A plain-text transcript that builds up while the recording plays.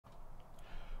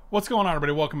What's going on,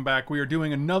 everybody? Welcome back. We are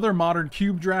doing another Modern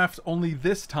Cube draft, only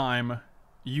this time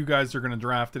you guys are going to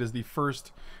draft. It is the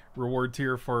first reward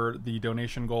tier for the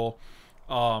donation goal.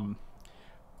 I'm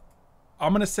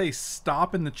going to say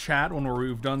stop in the chat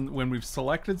when we've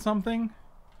selected something.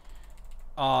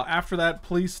 After that,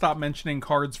 please stop mentioning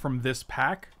cards from this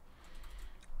pack.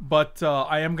 But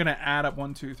I am going to add up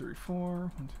 1, 2, 3, 4.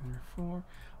 1, 2, 3, 4.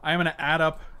 I am going to add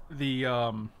up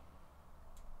the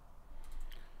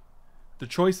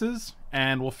choices,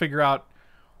 and we'll figure out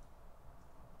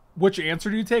which answer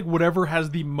do you take, whatever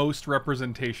has the most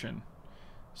representation.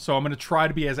 So I'm going to try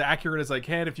to be as accurate as I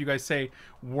can. If you guys say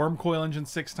Worm Coil Engine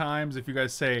 6 times, if you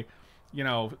guys say, you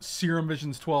know, Serum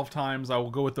Visions 12 times, I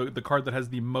will go with the card that has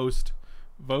the most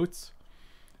votes.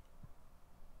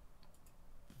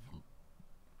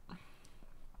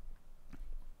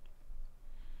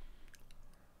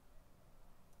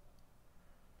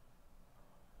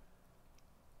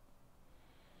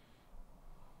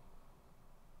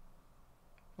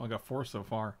 I got 4 so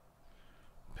far.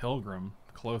 Pilgrim,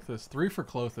 Clothis, 3 for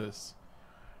Clothis,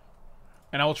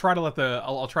 and I will try to let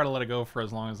I'll try to let it go for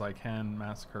as long as I can.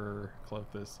 Massacre,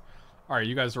 Clothis. All right,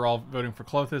 you guys are all voting for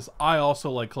Clothis. I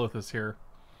also like Clothis here,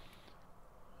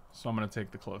 so I'm gonna take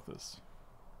the Clothis.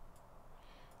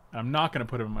 And I'm not gonna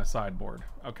put him in my sideboard.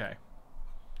 Okay.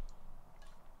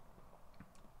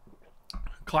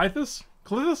 Clythis.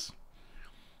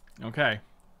 Okay.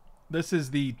 This is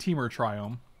the Teamer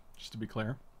Triome, just to be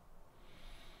clear.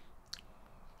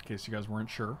 In case you guys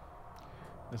weren't sure.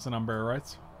 This is an Umbrella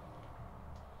Rights.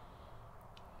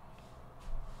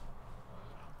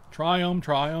 Triumph.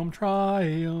 Triland.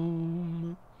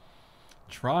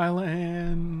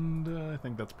 I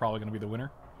think that's probably going to be the winner.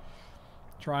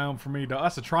 Triumph for me, dog.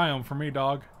 That's a triumph for me,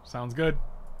 dog. Sounds good.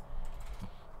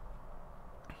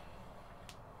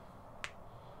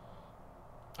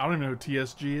 I don't even know who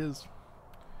TSG is.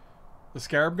 The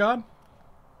Scarab God?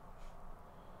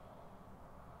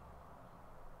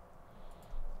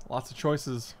 Lots of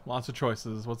choices. What's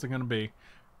it going to be?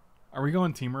 Are we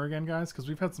going Teamer again, guys? Because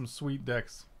we've had some sweet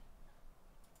decks.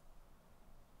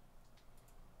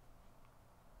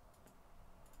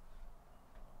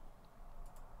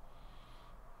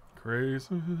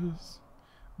 Crisis.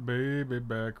 Baby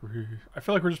back. I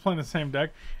feel like we're just playing the same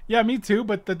deck. Yeah, me too,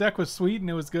 but the deck was sweet and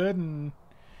it was good and...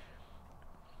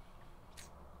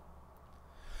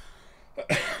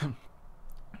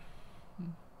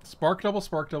 Spark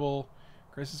double.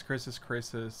 Crisis.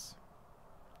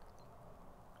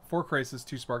 4 Crisis,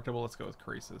 2 Spark double. Let's go with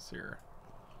Crisis here.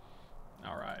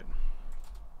 All right.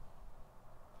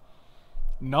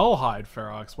 Nullhide,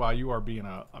 Ferox. Wow, you are being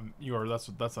you're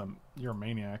a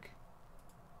maniac.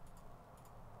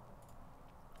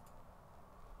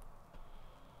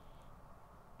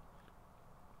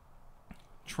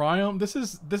 Triumph. This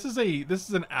is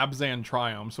an Abzan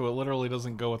Triumph, so it literally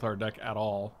doesn't go with our deck at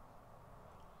all.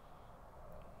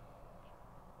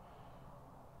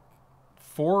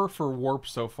 4 for Warp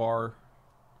so far.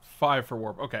 5 for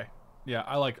Warp. Okay. Yeah,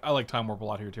 I like Time Warp a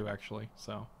lot here too, actually.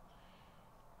 So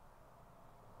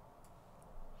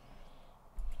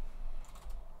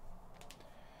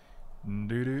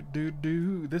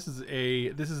This is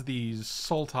the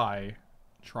Sultai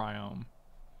Triome.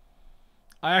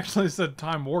 I actually said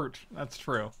Time Warped. That's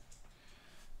true.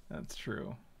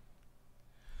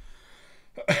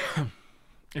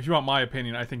 If you want my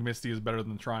opinion, I think Misty is better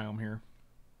than Triome here.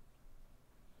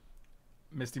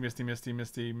 Misty.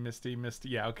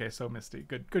 Yeah, okay, so Misty.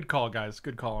 Good call, guys.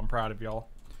 Good call. I'm proud of y'all.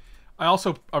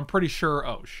 I'm pretty sure...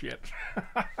 Oh, shit.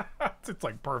 It's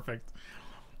like perfect.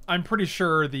 I'm pretty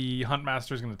sure the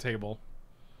Huntmaster is going to table.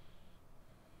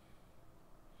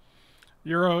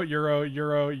 Euro. Yeah,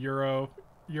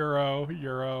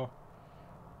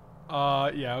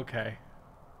 okay.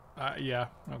 Yeah,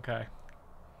 okay.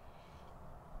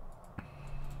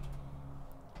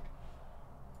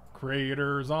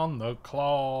 Craters on the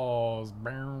claws.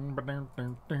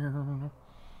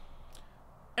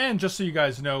 And just so you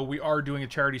guys know, we are doing a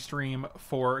charity stream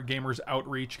for Gamers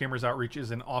Outreach. Gamers Outreach is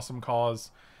an awesome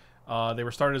cause. They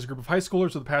were started as a group of high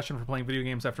schoolers with a passion for playing video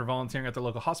games after volunteering at their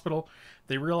local hospital.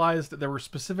 They realized that there were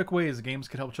specific ways games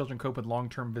could help children cope with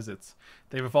long-term visits.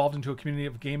 They've evolved into a community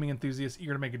of gaming enthusiasts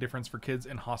eager to make a difference for kids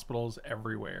in hospitals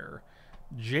everywhere.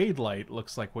 Jade Light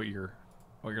looks like what you're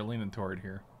leaning toward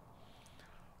here.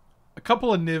 A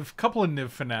couple of Niv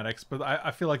fanatics, but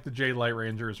I feel like the Jade Light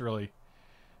Ranger is really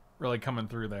coming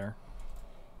through there.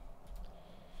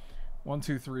 1,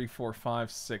 2, 3, 4, 5,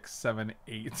 6, 7,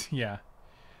 8. Yeah.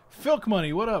 Filk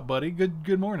Money, what up, buddy?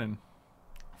 Good morning.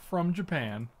 From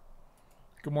Japan.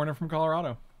 Good morning from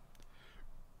Colorado.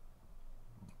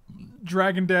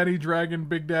 Dragon Daddy, Dragon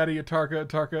Big Daddy, Atarka,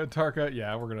 Atarka, Atarka.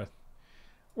 Yeah,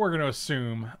 we're gonna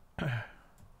assume.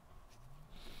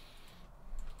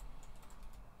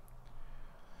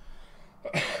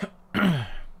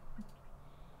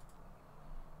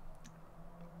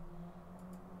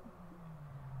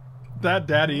 That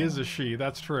daddy is a she.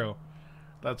 That's true.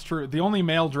 That's true. The only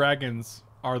male dragons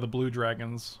are the blue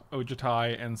dragons,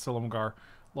 Ojutai and Silumgar.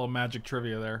 Little magic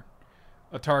trivia there.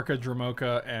 Atarka,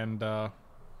 Dramoka, and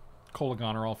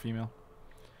Kolagon are all female.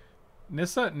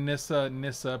 Nissa, Nissa,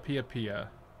 Nissa, Pia Pia.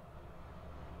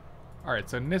 Alright,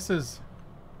 so Nissa's...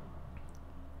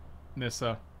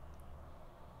 Nissa.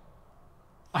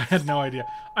 I had no idea.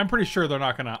 I'm pretty sure they're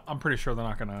not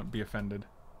gonna be offended.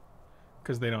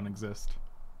 Because they don't exist.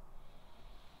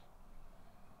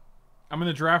 I'm in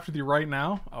the draft with you right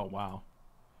now? Oh, wow.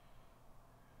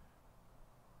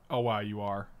 Oh, wow, you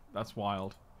are. That's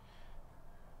wild.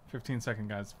 15-second,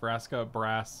 guys. Vraska,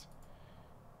 Brass.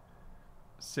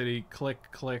 City, Click,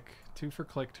 Click. 2 for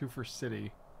Click, 2 for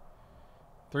City.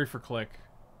 3 for Click.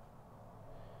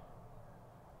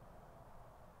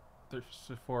 3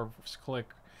 for Click.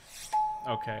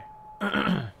 Okay.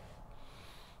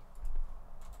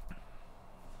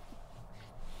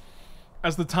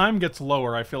 As the time gets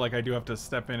lower, I feel like I do have to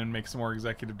step in and make some more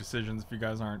executive decisions if you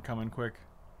guys aren't coming quick.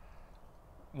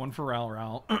 1 for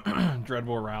Ral,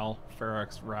 Dreadbore Ral,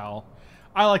 Ferox Ral.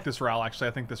 I like this Ral, actually.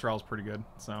 I think this Ral is pretty good,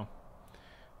 so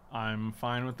I'm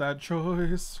fine with that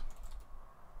choice.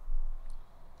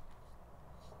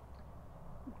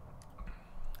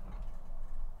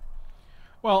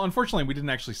 Well, unfortunately, we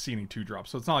didn't actually see any 2-drops,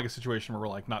 so it's not like a situation where we're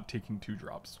like not taking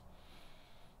 2-drops.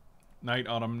 Night,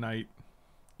 Autumn, Night.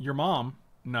 Your mom,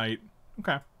 Night.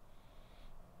 Okay.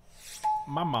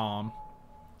 My mom.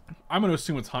 I'm going to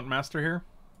assume it's Huntmaster here.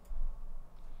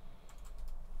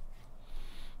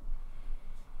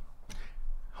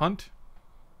 Hunt.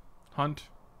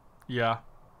 Yeah.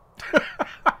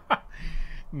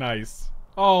 Nice.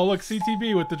 Oh, look,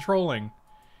 CTB with the trolling.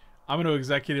 I'm going to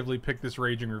executively pick this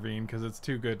Raging Ravine because it's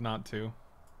too good not to.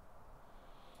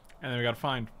 And then we got to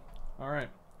find. All right.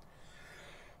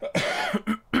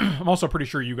 I'm also pretty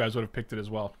sure you guys would have picked it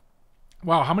as well.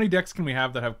 Wow, how many decks can we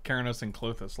have that have Keranos and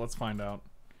Klothys? Let's find out.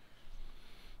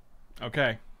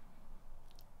 Okay.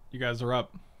 You guys are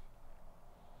up.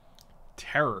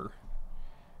 Terror.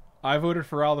 I voted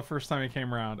for Ral the first time he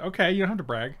came around. Okay, you don't have to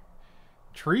brag.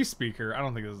 Tree Speaker. I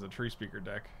don't think this is a Tree Speaker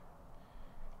deck.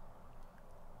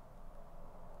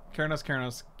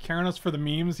 Keranos for the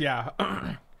memes? Yeah.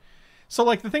 So,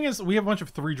 like, the thing is, we have a bunch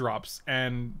of 3-drops,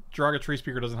 and Draga Tree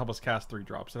Speaker doesn't help us cast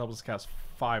 3-drops. It helps us cast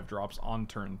 5-drops on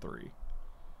turn 3.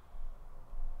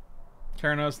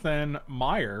 Keranos, then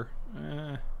Meyer.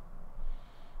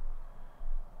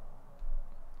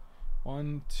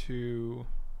 1, 2...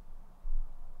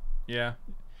 Yeah.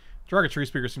 Draga Tree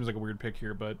Speaker seems like a weird pick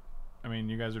here, but, I mean,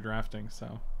 you guys are drafting,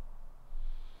 so...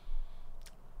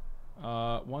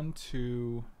 1,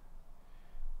 2,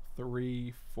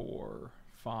 3, 4...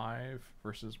 5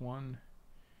 versus 1,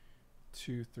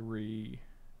 2, 3,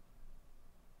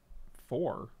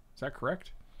 4. Is that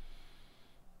correct?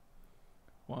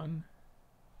 1.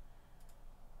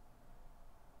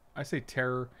 I say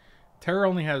Terror. Terror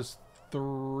only has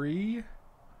 3.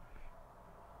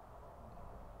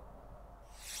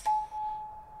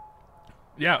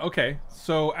 Yeah, okay.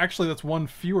 So actually that's 1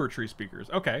 fewer Tree Speakers.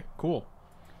 Okay, cool.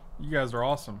 You guys are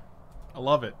awesome. I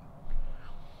love it.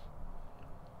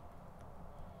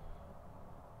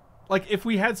 Like, if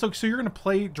we had... So you're going to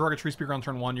play Draga Tree Speaker on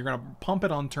turn 1. You're going to pump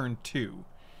it on turn 2.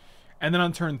 And then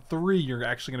on turn 3, you're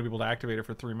actually going to be able to activate it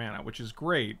for 3 mana, which is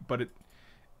great, but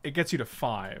it gets you to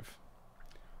 5.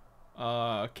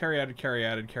 Carry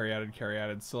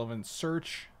added. Sylvan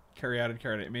Search. Carry added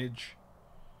Image.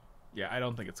 Yeah, I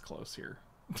don't think it's close here.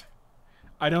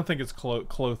 I don't think it's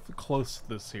close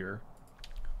this here.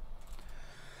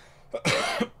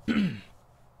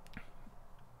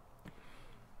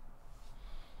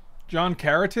 John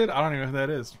Carotid? I don't even know who that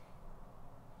is.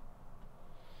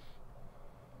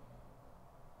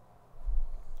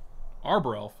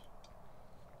 Arbor Elf.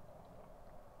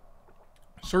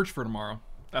 Search for Tomorrow.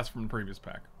 That's from the previous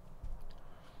pack.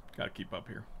 Gotta keep up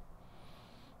here.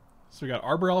 So we got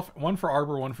Arbor Elf. 1 for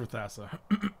Arbor, 1 for Thassa.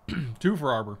 2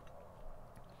 for Arbor.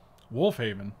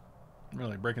 Wolfhaven.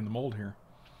 Really breaking the mold here.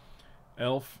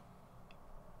 Elf.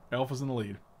 Elf is in the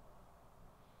lead.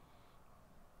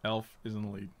 Elf is in the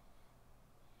lead.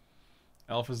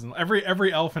 Elf is in...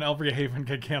 Every elf in every haven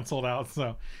get canceled out,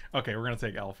 so... Okay, we're gonna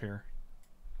take Elf here.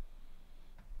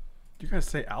 Do you guys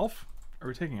say Elf? Are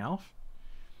we taking Elf?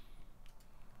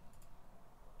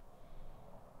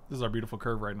 This is our beautiful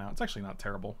curve right now. It's actually not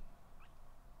terrible.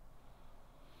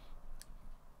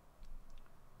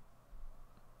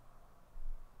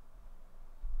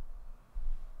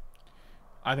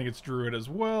 I think it's Druid as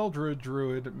well.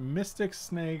 Druid. Mystic,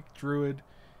 Snake, Druid.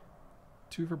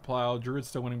 2 for Plow. Druid's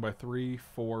still winning by 3,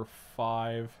 4,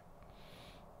 5.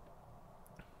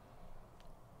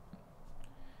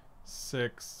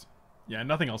 6. Yeah,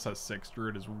 nothing else has 6.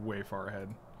 Druid is way far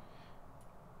ahead.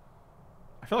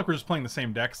 I feel like we're just playing the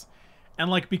same decks. And,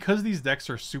 like, because these decks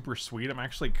are super sweet, I'm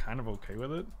actually kind of okay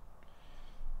with it.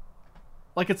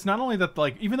 Like, it's not only that,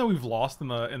 like, even though we've lost in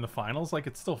the finals, like,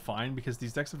 it's still fine because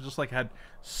these decks have just, like, had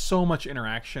so much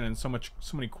interaction and so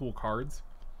many cool cards.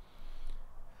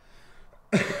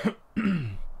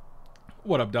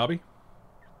 What up, Dobby?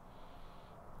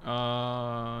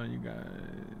 You guys...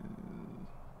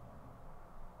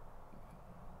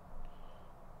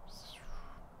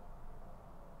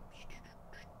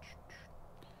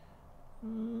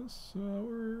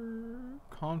 Sour,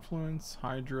 Confluence,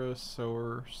 Hydra,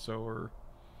 Sour,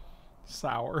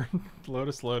 Sour,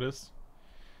 Lotus.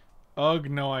 Ugh,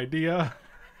 no idea.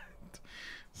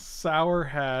 Sour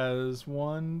has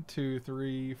 1, 2,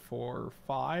 3, 4,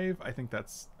 5. I think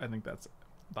that's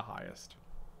the highest.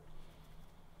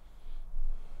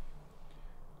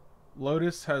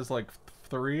 Lotus has like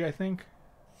 3, I think.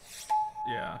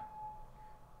 Yeah.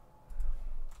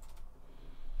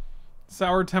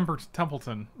 Sour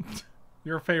Templeton.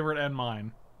 Your favorite and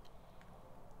mine.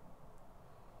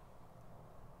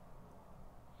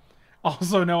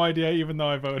 Also no idea, even though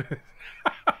I voted.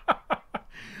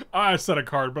 I said a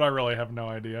card, but I really have no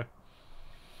idea.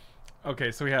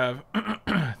 Okay, so we have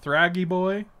Thraggy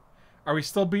Boy. Are we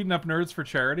still beating up nerds for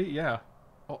charity? Yeah.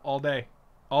 All day.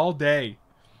 All day.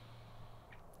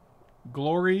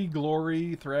 Glory,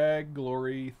 Thrag,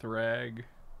 Thrag.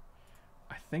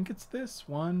 I think it's this.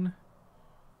 1,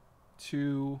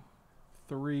 2,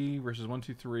 3 versus 1,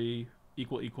 2, 3.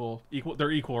 Equal.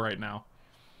 They're equal right now.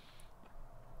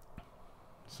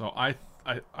 So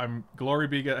I'm Glory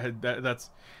Biga. That's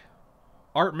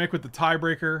Art Mick with the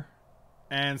tiebreaker,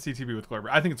 and CTB with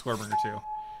Glorybringer. I think it's Glorybringer too.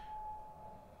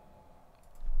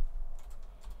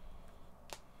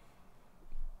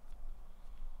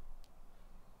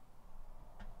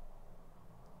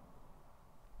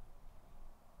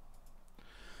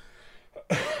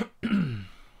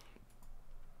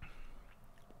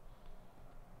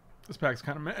 This pack's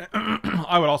kind of meh.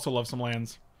 I would also love some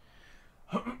lands.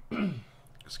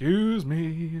 Excuse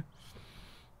me.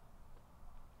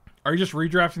 Are you just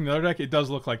redrafting the other deck? It does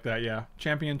look like that, yeah.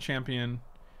 Champion.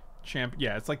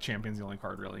 Yeah, it's like Champion's the only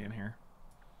card really in here.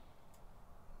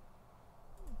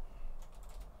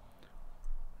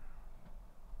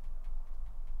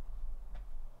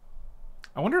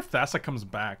 I wonder if Thassa comes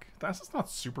back. Thassa's not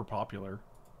super popular.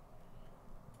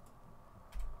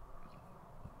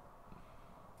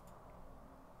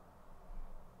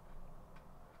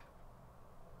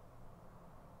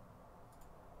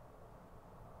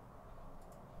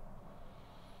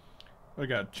 We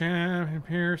got Champion,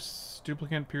 Pierce,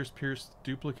 Duplicant, Pierce,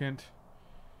 Duplicant.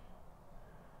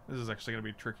 This is actually going to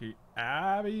be tricky.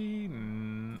 Abby,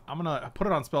 I'm going to put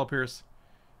it on Spell Pierce.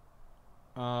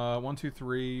 1, 2,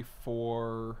 3,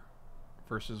 4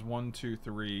 versus 1, 2,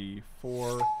 3,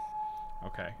 4.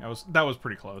 Okay, that was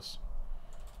pretty close.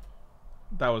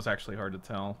 That was actually hard to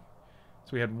tell.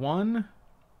 So we had 1,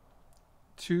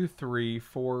 2, 3,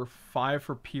 4, 5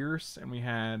 for Pierce, and we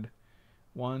had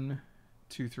 1,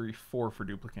 2, 3, 4 for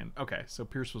Duplicant. Okay, so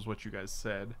Pierce was what you guys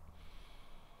said.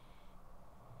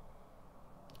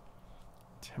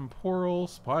 Temporal,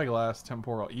 Spyglass,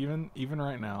 Temporal. Even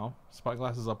right now.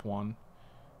 Spyglass is up 1.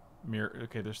 Mirror.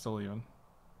 Okay, they're still even.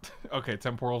 Okay,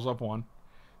 Temporal's up 1.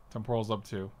 Temporal's up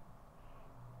 2.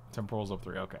 Temporal's up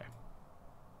 3. Okay.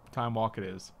 Time Walk it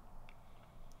is.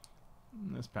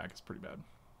 This pack is pretty bad.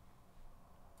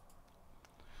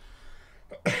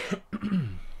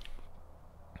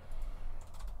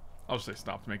 I'll just say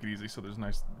stop to make it easy so there's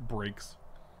nice breaks.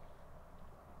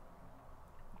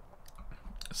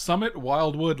 Summit,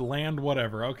 Wildwood, Land,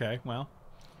 whatever. Okay, well.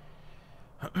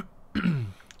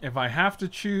 If I have to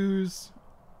choose...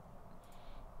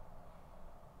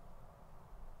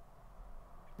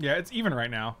 Yeah, it's even right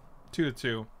now.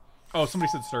 2-2. Oh, somebody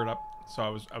said stir it up. So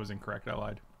I was incorrect. I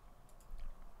lied.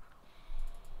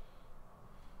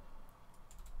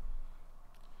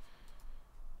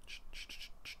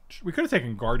 We could have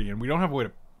taken Guardian. We don't have a way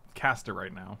to cast it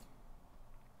right now.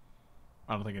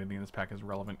 I don't think anything in this pack is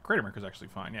relevant. Crater Maker's actually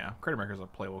fine. Yeah, Crater Maker's a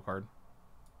playable card.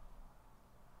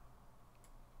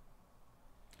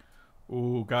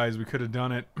 Ooh, guys, we could have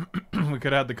done it. We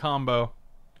could have had the combo.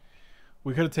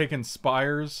 We could have taken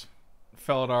Spires,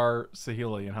 Felidar,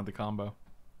 Saheeli, and had the combo.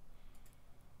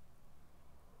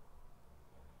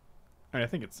 I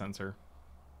think it's Censor.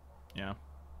 Yeah.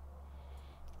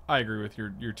 I agree with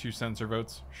your 2 cents or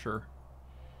votes. Sure.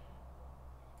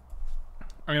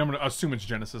 I mean, I'm gonna assume it's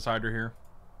Genesis Hydra here.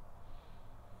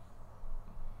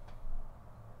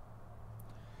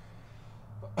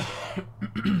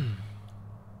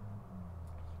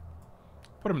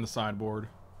 Put him in the sideboard.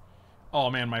 Oh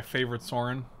man, my favorite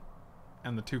Sorin.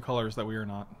 And the 2 colors that we are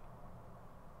not.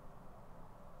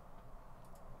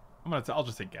 I'll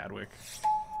just take Gadwick.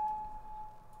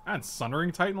 And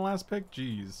Sundering Titan last pick?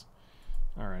 Jeez.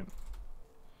 Alright.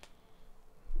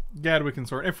 Gadwick and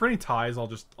Sorin. If for any ties, I'll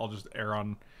just err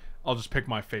on. I'll just pick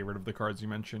my favorite of the cards you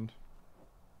mentioned.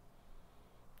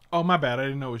 Oh, my bad. I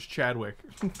didn't know it was Chadwick.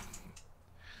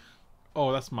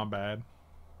 Oh, that's my bad.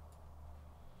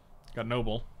 Got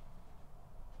Noble.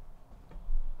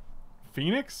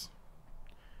 Phoenix?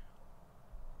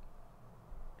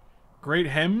 Great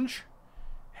Henge?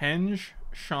 Henge,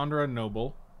 Chandra,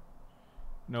 Noble.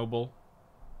 Noble.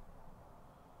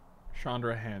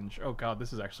 Chandra, Henge. Oh god,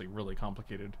 this is actually really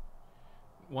complicated.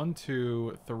 1,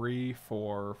 2, 3,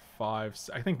 4, 5...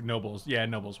 I think Noble's... Yeah,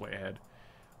 Noble's way ahead.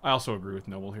 I also agree with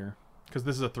Noble here. Because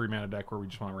this is a 3-mana deck where we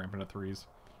just want to ramp into 3s.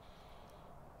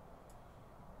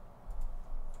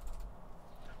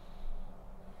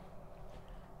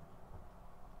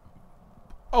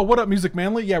 Oh, what up, Music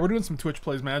Manly? Yeah, we're doing some Twitch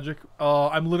Plays Magic.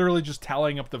 I'm literally just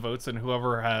tallying up the votes, and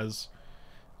whoever has...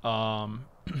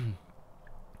 you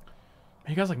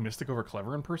guys like Mystic over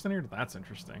Clever Impersonator? That's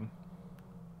interesting.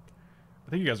 I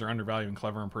think you guys are undervaluing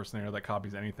Clever Impersonator that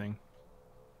copies anything.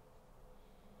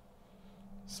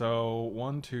 So,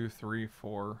 1, 2, 3,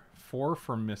 4. 4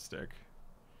 for Mystic.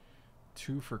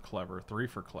 2 for Clever. 3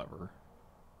 for Clever.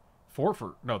 4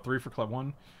 for... No, 3 for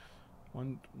Clever.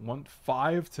 1,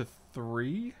 5 to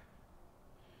 3.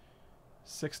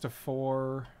 6 to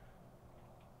 4.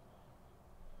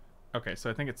 Okay, so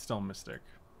I think it's still Mystic.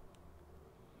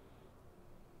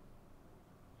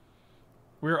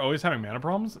 We're always having mana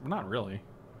problems? Not really.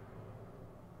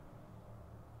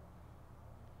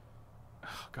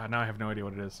 Oh, God, now I have no idea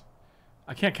what it is.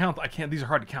 I can't count. These are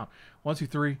hard to count. 1, 2,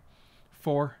 3,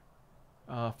 4,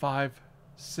 5,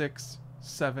 6,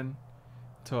 7.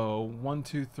 To 1,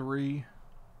 2, 3,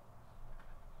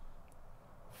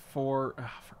 4. Oh,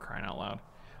 for crying out loud.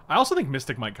 I also think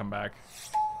Mystic might come back.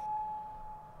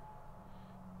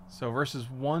 So versus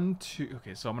 1, 2.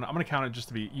 Okay, so I'm gonna count it just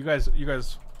to be. You guys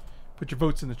put your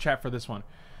votes in the chat for this one.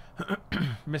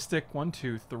 Mystic 1,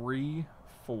 2, 3,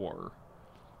 4,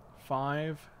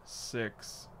 5,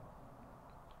 6.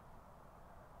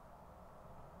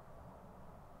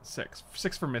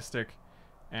 6 for Mystic.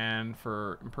 And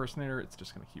for Impersonator, it's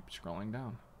just going to keep scrolling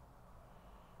down.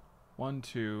 1,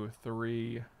 2,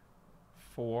 3,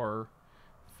 4,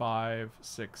 5,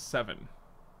 6, 7,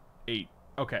 8.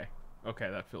 Okay. Okay,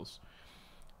 that feels...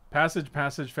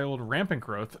 Passage, failed. Rampant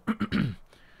Growth.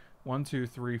 1, 2,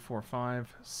 3, 4,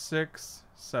 5, 6,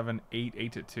 7, 8.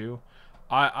 8 to 2.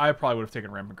 I probably would have taken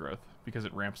Rampant Growth because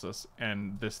it ramps us,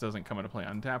 and this doesn't come into play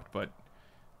untapped, but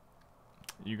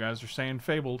you guys are saying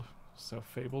Fabled, so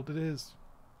Fabled it is.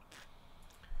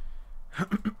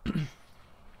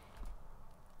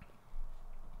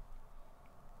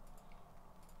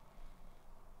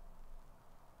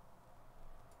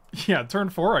 Yeah, turn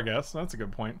 4, I guess. That's a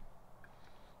good point.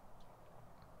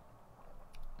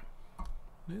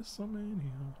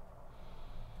 Nissomania.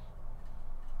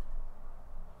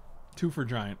 2 for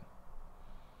Giant.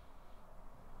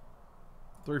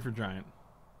 3 for Giant.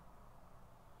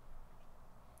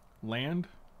 Land?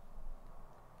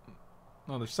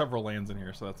 Oh, there's several lands in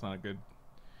here, so that's not a good.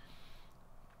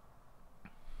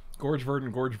 Gorge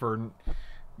Verdant.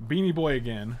 Beanie Boy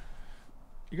again.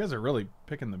 You guys are really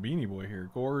picking the Beanie Boy here.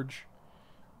 Gorge.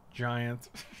 Giant.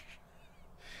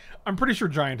 I'm pretty sure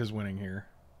Giant is winning here.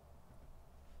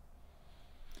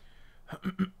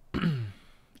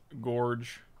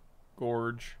 Gorge.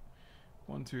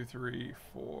 1, 2, 3,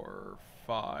 4,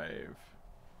 5.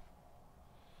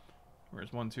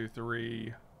 Where's 1, 2,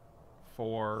 3,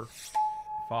 4,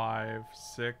 5,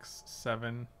 6,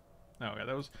 7. No,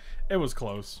 yeah, it was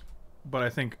close. But I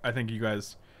think you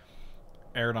guys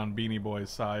erred on Beanie Boy's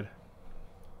side.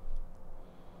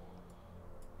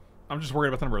 I'm just worried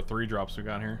about the number of 3 drops we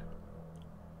got here.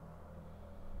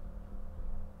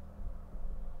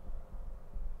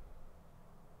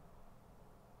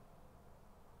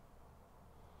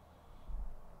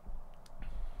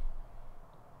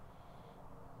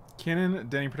 Cannon,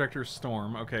 Denny Protector,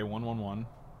 Storm. Okay, 1, 1, 1.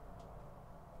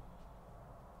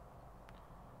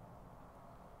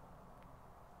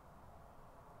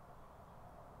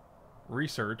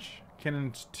 Research.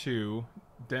 Cannon's 2.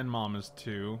 Den Mom is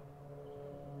 2.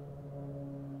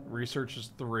 Research is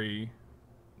 3.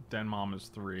 Den Mom is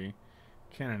 3.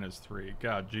 Cannon is 3.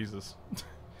 God, Jesus.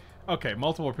 Okay,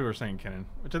 multiple people are saying Cannon,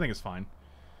 which I think is fine.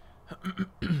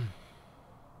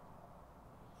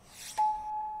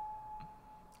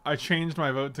 I changed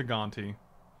my vote to Gonti.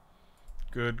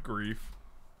 Good grief.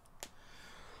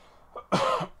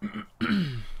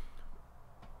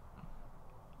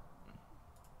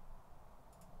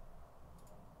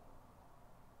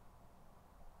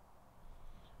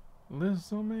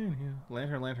 Lizomania.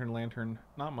 Lantern, lantern, lantern.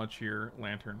 Not much here.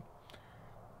 Lantern.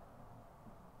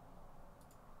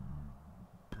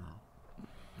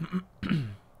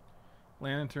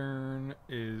 Lantern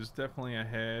is definitely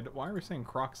ahead. Why are we saying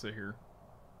Croxa here?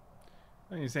 I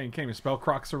think he's saying you can't even spell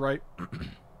Croxa right.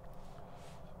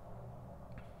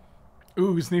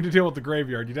 Ooze, need to deal with the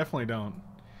graveyard. You definitely don't.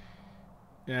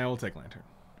 Yeah, we'll take Lantern.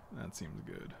 That seems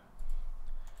good.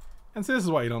 And so this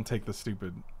is why you don't take the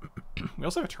stupid... We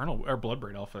also have Eternal, or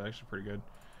Bloodbraid Alpha, actually pretty good.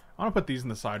 I want to put these in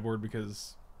the sideboard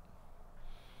because...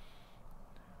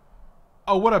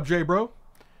 Oh, what up, Jay, bro?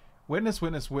 Witness,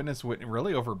 witness, witness, witness.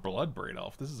 Really over Bloodbraid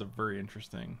Elf. This is a very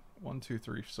interesting. 1, 2,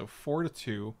 3. So 4 to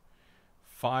 2.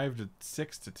 5 to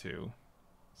 6 to 2.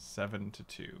 7 to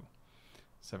 2.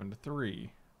 7 to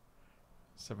 3.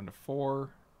 7 to 4.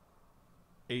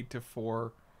 8 to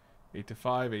 4. 8 to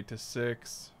 5. 8 to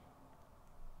 6.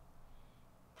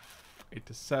 8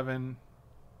 to 7.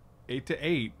 8 to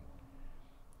 8.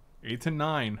 8 to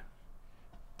 9.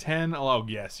 10. Oh,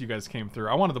 yes, you guys came through.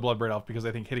 I wanted the Bloodbraid Elf because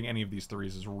I think hitting any of these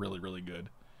threes is really, really good.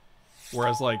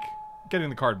 Whereas, like,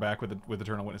 getting the card back with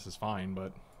Eternal Witness is fine,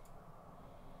 but...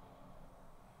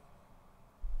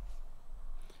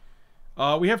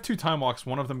 we have 2 Time Walks.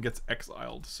 One of them gets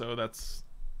exiled, so that's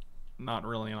not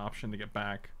really an option to get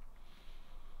back.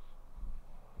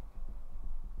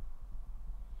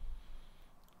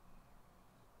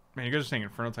 Man, you guys are saying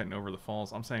Inferno Titan over the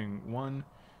Falls. I'm saying 1,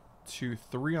 2,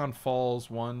 3 on Falls.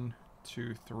 1,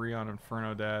 2, 3 on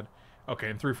Inferno Dad. Okay,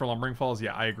 and 3 for Lumbering Falls.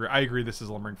 Yeah, I agree. I agree this is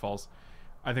Lumbering Falls.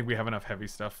 I think we have enough heavy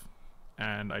stuff.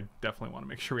 And I definitely want to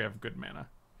make sure we have good mana.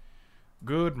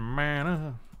 Good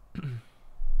mana.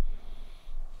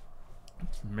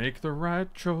 Make the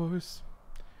right choice.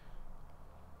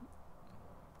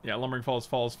 Yeah, Lumbering Falls,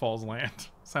 Falls, Falls, Land.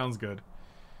 Sounds good.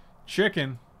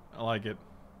 Chicken. I like it.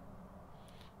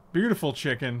 Beautiful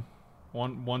chicken.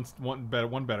 One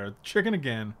better. Chicken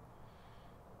again.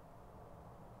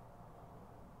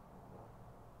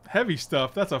 Heavy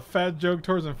stuff. That's a fat joke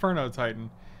towards Inferno Titan.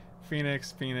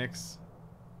 Phoenix, Phoenix.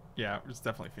 Yeah, it's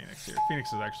definitely Phoenix here.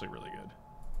 Phoenix is actually really good.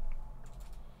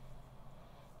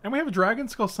 And we have a Dragon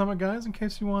Skull Summit, guys, in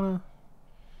case you wanna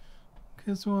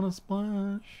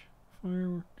splash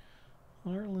for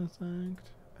Heartless Act.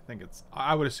 I think it's...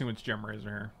 I would assume it's Gem Razor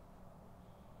here.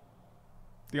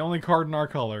 The only card in our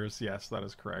colors. Yes, that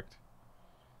is correct.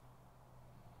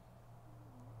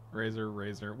 Razor,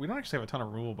 Razor. We don't actually have a ton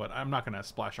of rule, but I'm not going to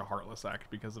splash a Heartless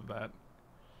Act because of that.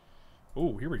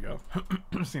 Oh, here we go.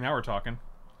 See, now we're talking.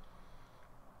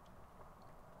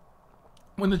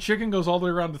 When the chicken goes all the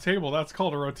way around the table, that's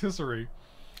called a rotisserie.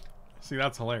 See,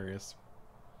 that's hilarious.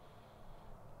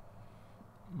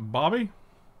 Bobby?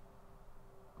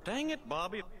 Dang it,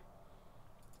 Bobby.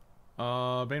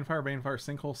 Banefire, Banefire,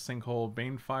 Sinkhole, Sinkhole,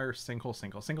 Banefire, Sinkhole,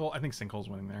 Sinkhole. Sinkhole, I think Sinkhole's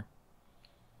winning there.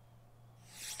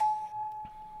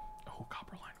 Oh,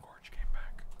 Copperline Gorge came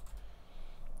back.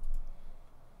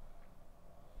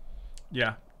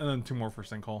 Yeah, and then 2 more for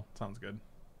Sinkhole. Sounds good.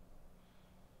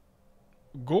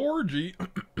 Gorgy.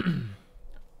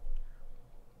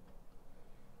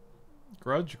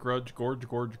 Grudge, Grudge, Gorge,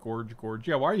 Gorge, Gorge, Gorge.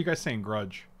 Yeah, why are you guys saying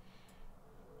Grudge?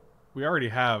 We already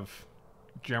have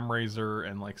Gem Razor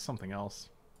and like something else.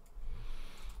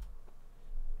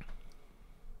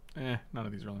 None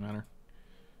of these really matter.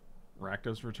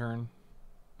 Rakdos Return.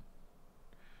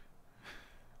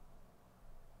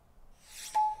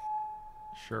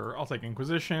 Sure, I'll take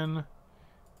Inquisition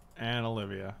and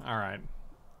Olivia. Alright.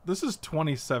 This is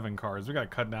 27 cards. We gotta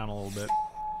cut down a little bit.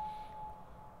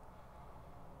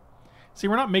 See,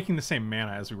 we're not making the same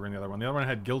mana as we were in the other one. The other one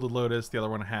had Gilded Lotus. The other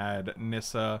one had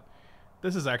Nissa.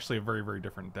 This is actually a very, very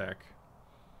different deck.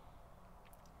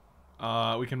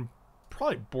 We can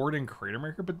probably board in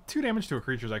Cratermaker, but 2 damage to a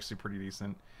creature is actually pretty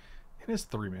decent. It is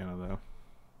 3 mana, though.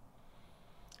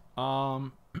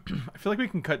 I feel like we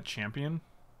can cut Champion.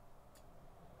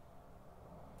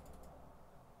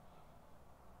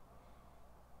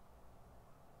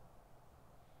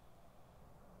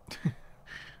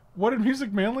 What did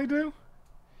Music Manly do?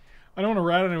 I don't want to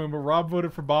rat at anyone, but Rob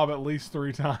voted for Bob at least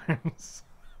 3 times.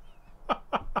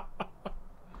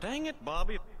 Dang it,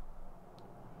 Bobby.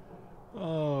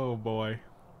 Oh, boy.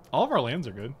 All of our lands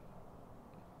are good.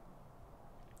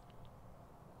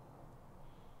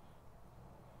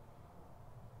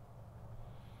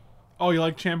 Oh, you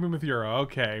like Champion with Euro?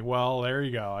 Okay, well, there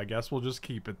you go. I guess we'll just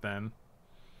keep it then.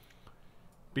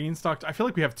 Beanstalk. I feel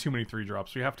like we have too many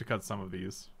 3-drops. We have to cut some of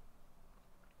these.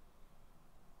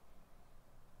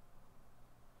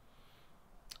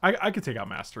 I could take out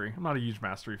Mastery. I'm not a huge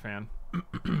Mastery fan.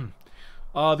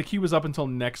 The queue is up until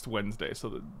next Wednesday, so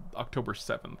the October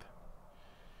 7th.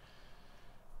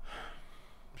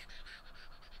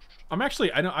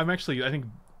 I think...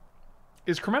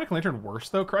 Is Chromatic Lantern worse,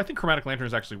 though? I think Chromatic Lantern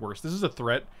is actually worse. This is a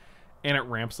threat, and it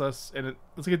ramps us, and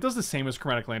it's like it does the same as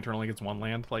Chromatic Lantern, only gets 1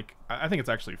 land. Like, I think it's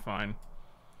actually fine.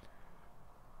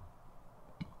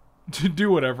 To do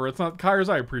whatever. It's not... Kyers,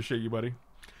 I appreciate you, buddy.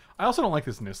 I also don't like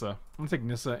this Nissa. I'm gonna take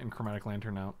Nissa and Chromatic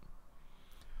Lantern out.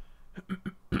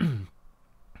 Do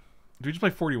we just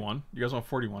play 41? You guys want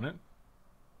 41 it?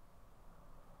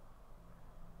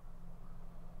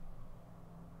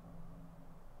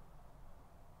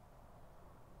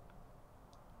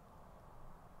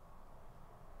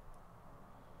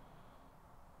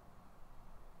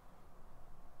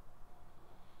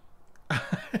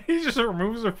 He just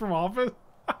removes her from office?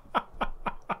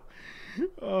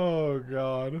 Oh,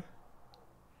 God.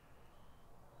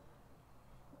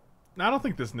 I don't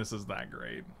think this Nissa's that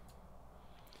great.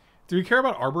 Do we care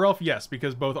about Arbor Elf? Yes,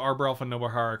 because both Arbor Elf and Noble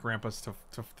Hierarch ramp us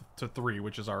to 3,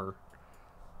 which is our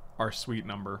sweet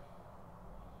number.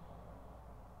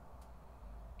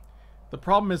 The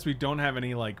problem is we don't have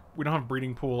any, like, we don't have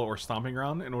Breeding Pool or Stomping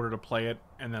Ground in order to play it,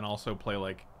 and then also play,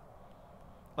 like,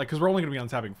 because we're only going to be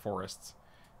untapping Forests.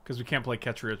 Because we can't play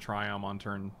Ketria Triumph on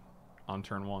turn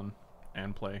 1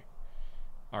 and play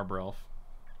Arbor Elf.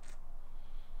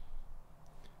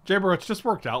 Jabber, it's just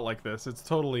worked out like this. It's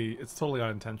totally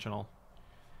unintentional.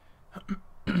 I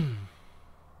mean,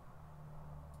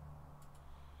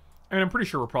 I'm pretty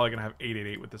sure we're probably gonna have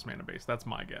 888 with this mana base. That's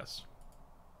my guess.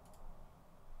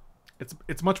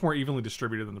 It's much more evenly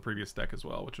distributed than the previous deck as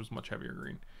well, which was much heavier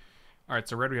green. All right,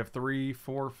 so red we have 3,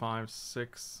 4, 5,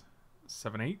 6,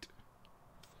 7, 8.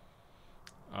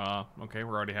 Okay,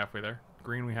 we're already halfway there.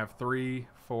 Green we have 3,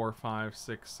 4, 5,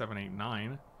 6, 7, 8,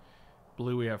 9.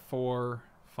 Blue we have 4,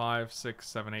 5, 6,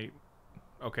 7, 8.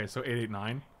 Okay, so 8, 8,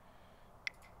 9.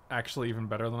 Actually even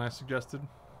better than I suggested.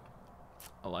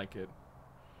 I like it.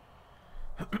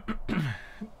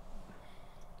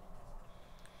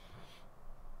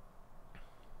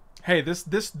 Hey,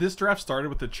 this draft started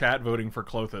with the chat voting for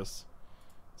Clothis.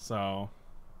 So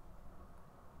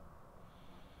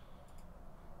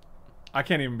I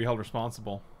can't even be held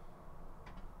responsible.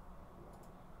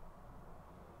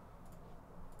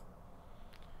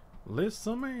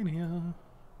 Listomania.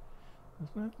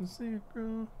 Let's let the see it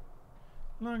grow.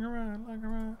 Like a ride,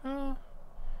 oh.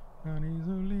 Not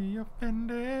easily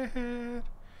offended.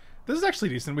 This is actually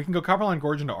decent. We can go Copperline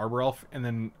Gorge into Arbor Elf and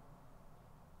then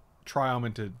Triumph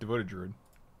into Devoted Druid.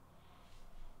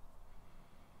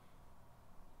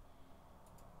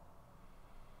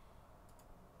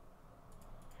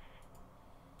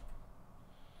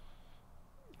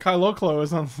 Kyloklo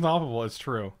is unstoppable. It's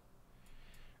true.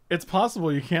 It's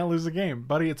possible you can't lose a game.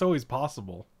 Buddy, it's always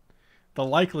possible. The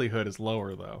likelihood is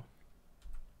lower, though.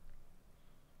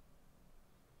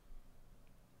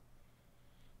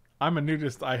 I'm a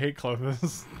nudist. I hate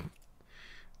Clothis.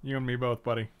 You and me both,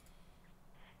 buddy.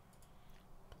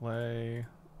 Play.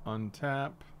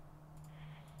 Untap.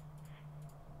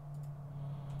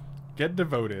 Get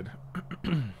devoted.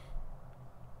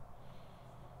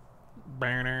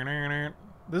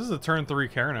 This is a turn 3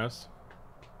 Keranos.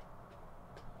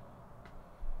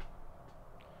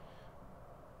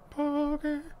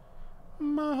 Pokemon.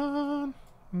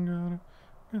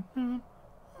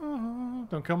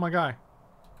 Don't kill my guy.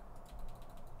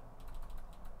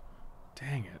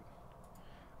 Dang it.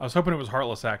 I was hoping it was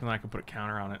Heartless Act and then I could put a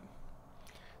counter on it.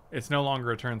 It's no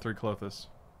longer a turn 3 Clothis.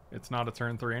 It's not a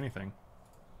turn 3 anything.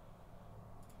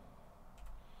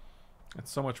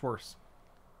 It's so much worse.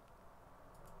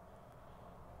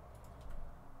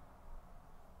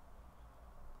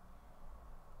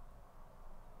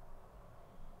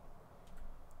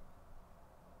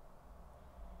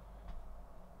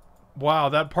 Wow,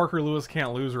 that Parker Lewis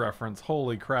can't lose reference.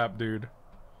 Holy crap, dude.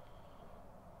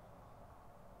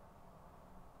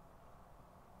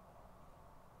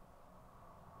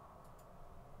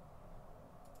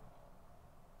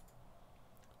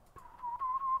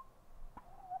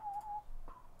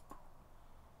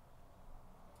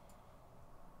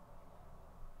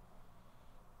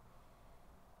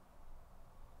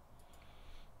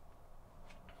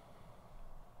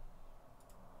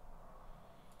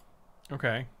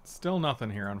 Okay, still nothing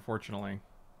here, unfortunately.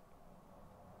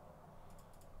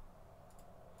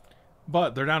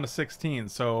 But they're down to 16,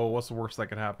 so what's the worst that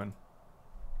could happen?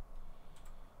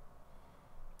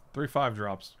 Three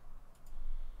 5-drops.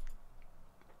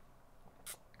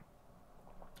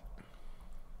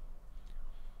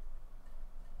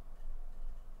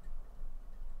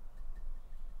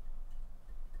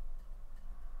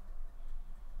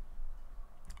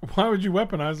 Why would you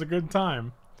weaponize a good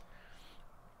time?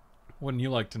 Wouldn't you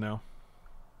like to know?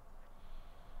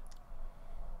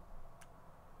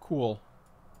 Cool.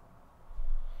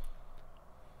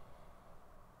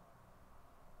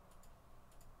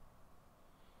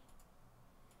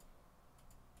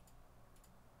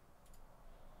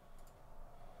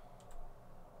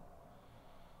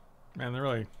 Man, they're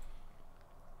really...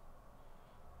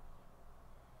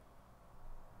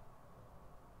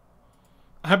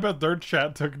 I bet their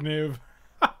chat took Niv.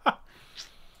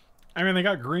 I mean, they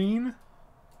got green.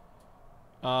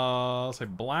 Let's say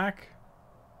black,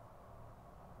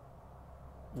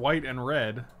 white, and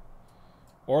red.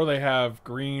 Or they have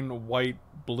green, white,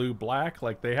 blue, black.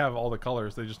 Like, they have all the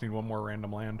colors. They just need one more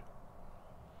random land.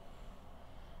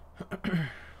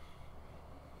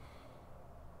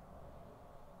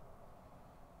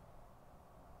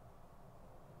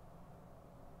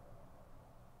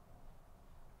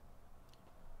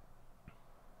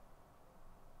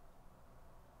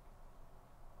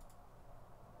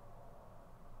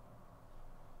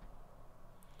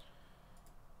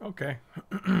 Okay.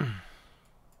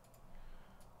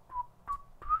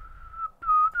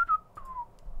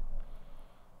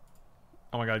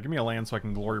 Oh my god, give me a land so I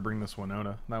can glory bring this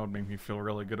Winona. That would make me feel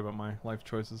really good about my life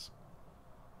choices.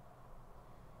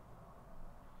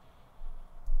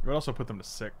 You would also put them to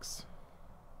 6.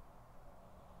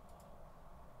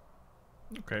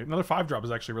 Okay, another 5-drop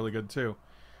is actually really good too.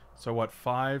 So what,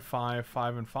 5, 5,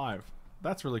 5, and 5.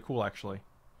 That's really cool actually.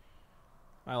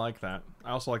 I like that. I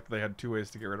also like that they had 2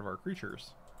 ways to get rid of our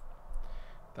creatures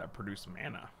that produce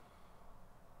mana.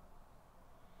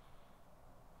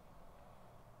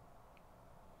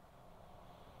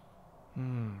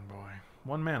 Boy.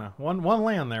 1 mana. One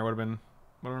land there would have been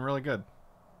really good.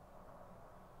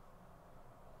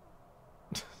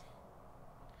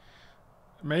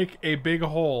 Make a big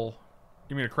hole.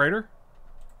 You mean a crater?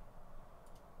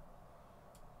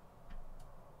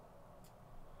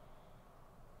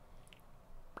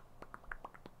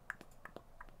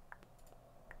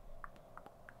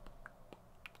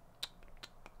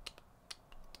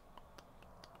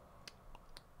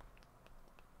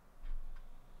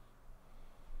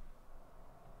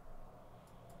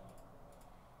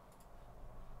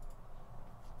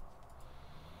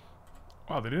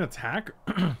 Wow, they didn't attack?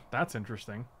 That's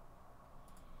interesting.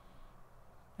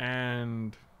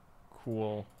 And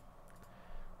cool.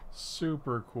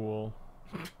 Super cool.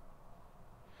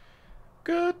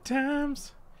 Good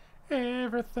times.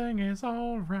 Everything is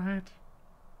alright.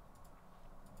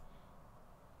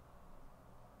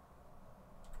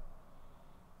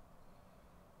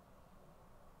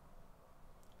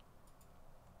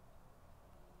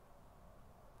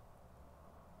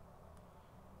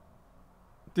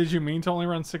 Did you mean to only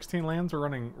run 16 lands? We're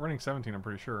running 17, I'm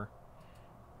pretty sure.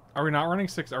 Are we not running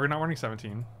 6? Are we not running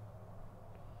 17?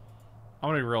 I'm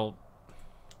gonna be real.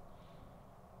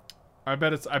 I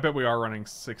bet we are running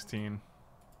 16.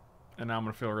 And now I'm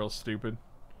gonna feel real stupid.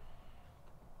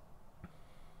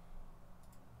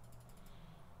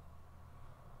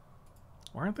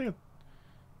 Why aren't they I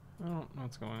don't know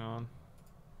what's going on.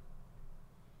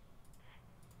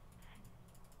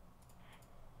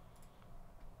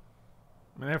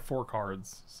 I mean, they have 4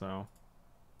 cards, so...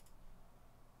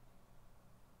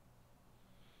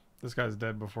 This guy's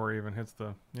dead before he even hits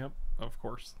the... Yep, of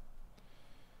course.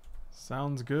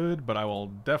 Sounds good, but I will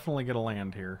definitely get a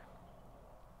land here.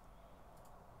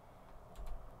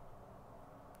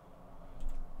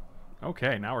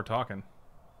 Okay, now we're talking.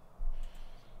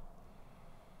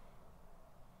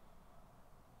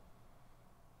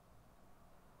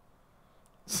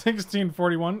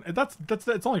 $16.41.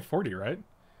 It's only 40, right?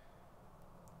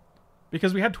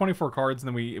 Because we had 24 cards, and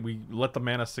then we let the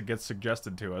mana get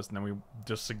suggested to us, and then we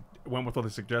just went with what they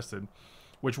suggested,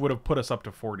 which would have put us up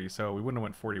to 40. So we wouldn't have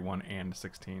went 41 and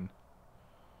 16.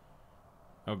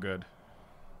 Oh, good.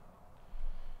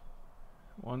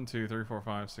 1, 2, 3, 4,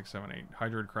 5, 6, 7, 8.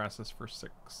 Hydroid Crassus for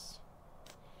 6.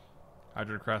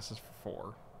 Hydroid Crassus for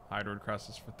 4. Hydroid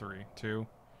Crassus for 3. 2.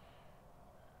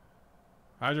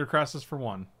 Hydroid Crassus for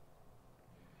 1.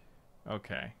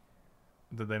 Okay.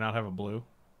 Did they not have a blue?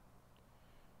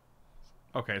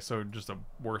 Okay, so just a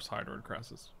worse Hydroid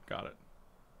Crassus. Got it.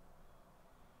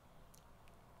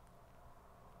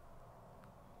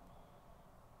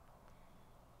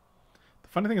 The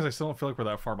funny thing is I still don't feel like we're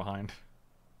that far behind.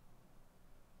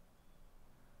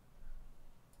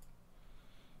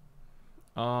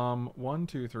 One,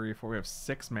 two, three, four. We have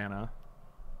 6 mana.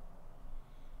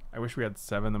 I wish we had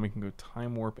 7. Then we can go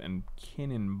Time Warp and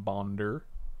Cannon Bonder.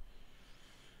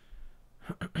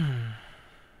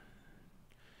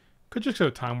 Could just go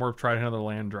Time Warp, try another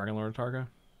land, Dragon Lord Targa.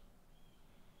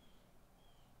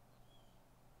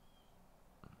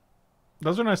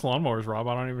 Those are nice lawnmowers, Rob.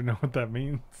 I don't even know what that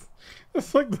means.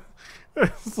 It's like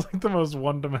the most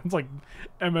one-dimensional, like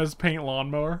MS Paint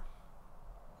lawnmower.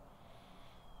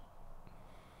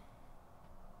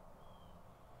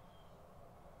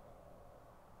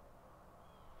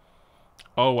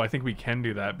 Oh, I think we can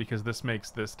do that because this makes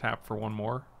this tap for 1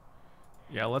 more.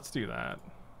 Yeah, let's do that.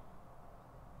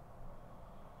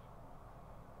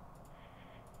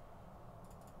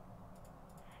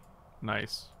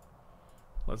 Nice.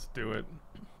 Let's do it.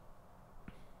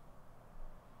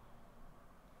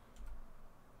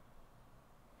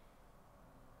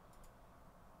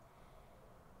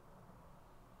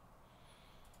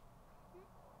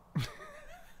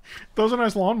 Those are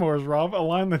nice lawnmowers, Rob. A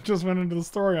line that just went into the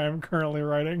story I am currently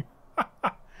writing.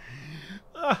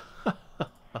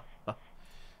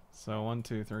 So 1,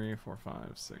 2, 3, 4, 5,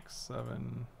 6,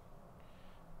 7.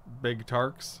 Big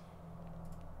Tarks.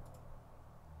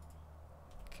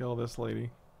 Kill this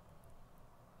lady.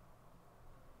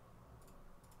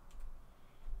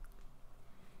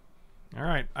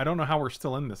 Alright, I don't know how we're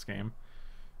still in this game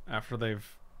after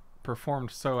they've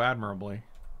performed so admirably.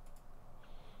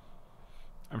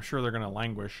 I'm sure they're going to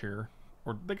languish here.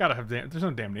 Or they got to have... There's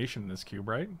no damnation in this cube,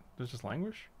 right? There's just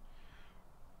languish?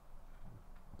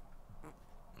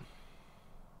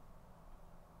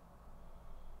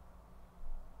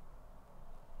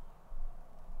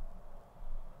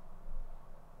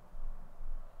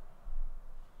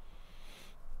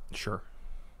 Sure.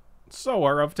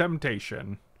 Sower of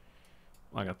Temptation.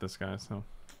 I got this guy, so...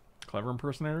 Clever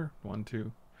Impersonator. 1, 2.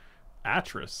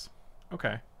 Atris.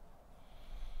 Okay.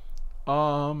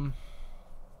 I'm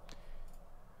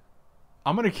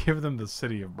gonna give them the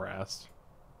City of Brass.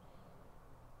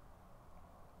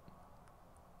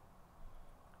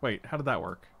 Wait, how did that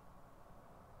work?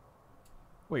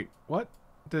 Wait, what?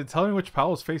 Did it tell me which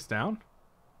pile was face down?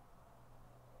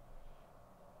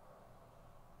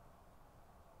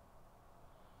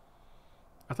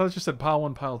 I thought it just said pile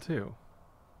 1, pile 2.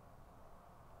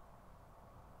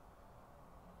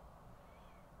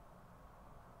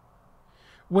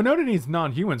 Winota needs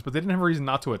non-humans, but they didn't have a reason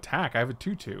not to attack. I have a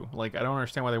 2/2. Like, I don't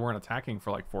understand why they weren't attacking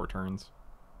for like 4 turns.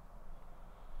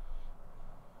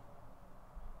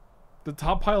 The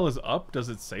top pile is up? Does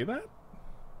it say that?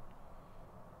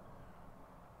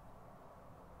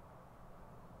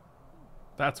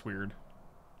 That's weird.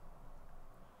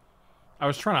 I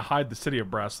was trying to hide the City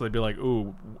of Brass so they'd be like,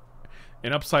 ooh,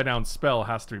 an upside down spell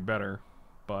has to be better.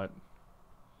 But,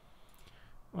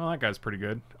 well, that guy's pretty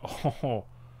good. Oh,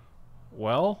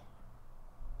 well,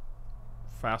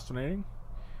 fascinating.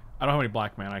 I don't have any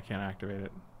black mana. I can't activate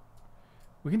it.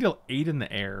 We can deal 8 in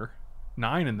the air,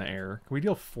 9 in the air. Can we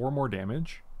deal 4 more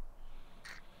damage?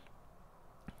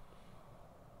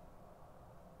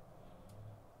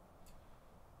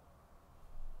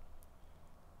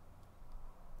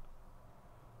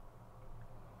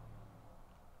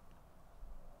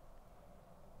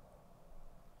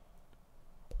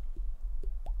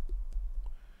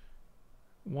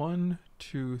 One,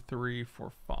 2, 3,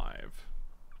 4, 5.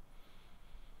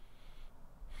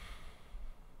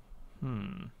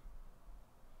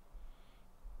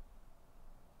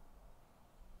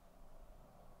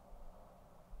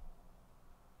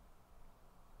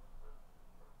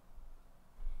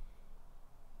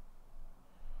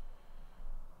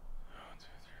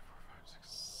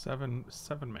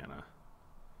 Seven mana.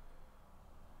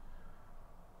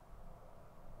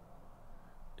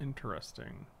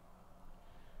 Interesting.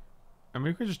 I mean,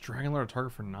 we could just Dragon Lord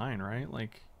target for 9, right?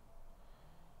 Like,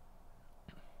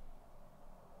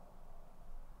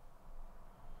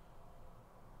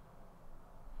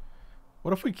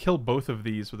 what if we kill both of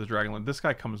these with the Dragon Lord? This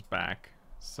guy comes back,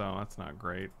 so that's not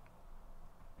great.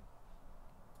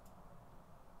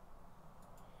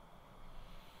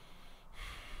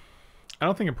 I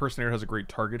don't think Impersonator has a great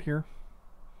target here.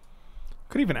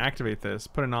 Could even activate this.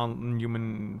 Put a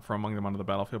non-human from among them onto the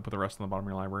battlefield. Put the rest on the bottom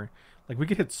of your library. Like, we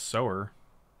could hit Sower.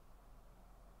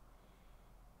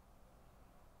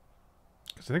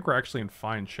 Because I think we're actually in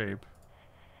fine shape.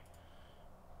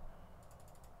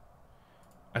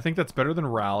 I think that's better than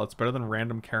Ral. It's better than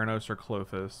random Keranos or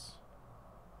Clothis.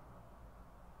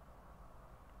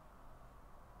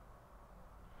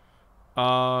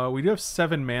 We do have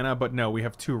 7 mana, but no, we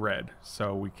have 2 red.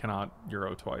 So we cannot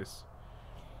Euro twice.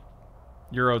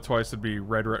 Euro twice would be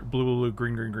red, red, blue, blue, blue,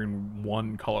 green, green, green,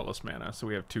 one colorless mana. So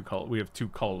we have two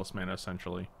colorless mana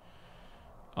essentially.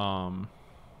 Put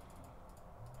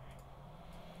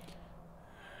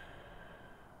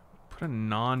a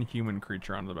non-human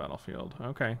creature onto the battlefield.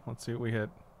 Okay, let's see what we hit.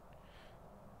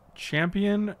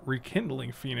 Champion,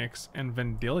 Rekindling Phoenix, and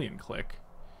Vendilion Click.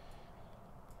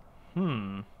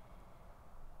 Put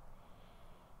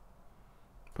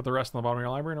the rest in the bottom of your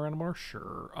library in a random order?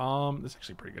 Sure. This is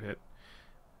actually a pretty good hit.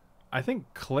 I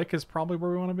think Click is probably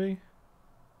where we want to be.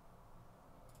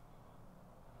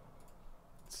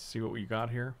 Let's see what we got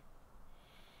here.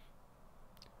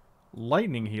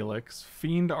 Lightning Helix,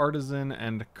 Fiend Artisan,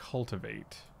 and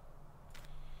Cultivate.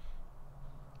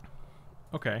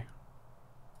 Okay.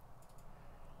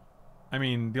 I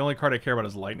mean, the only card I care about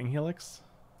is Lightning Helix.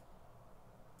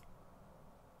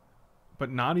 But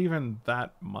not even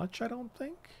that much, I don't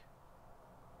think.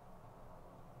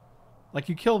 Like,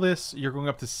 you kill this, you're going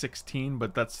up to 16,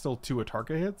 but that's still 2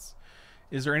 Atarka hits.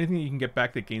 Is there anything that you can get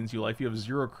back that gains you life? You have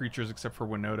 0 creatures except for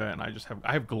Winota, and I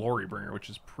have Glorybringer, which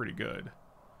is pretty good.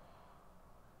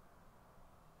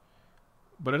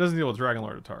 But it doesn't deal with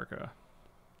Dragonlord Atarka.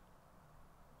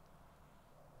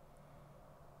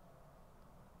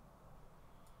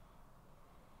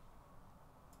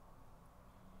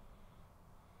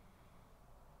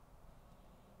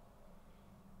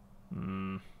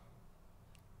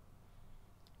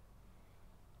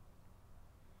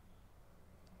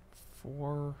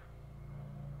 Four.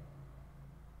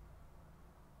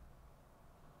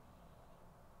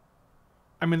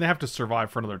 I mean, they have to survive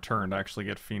for another turn to actually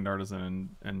get Fiend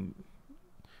Artisan, and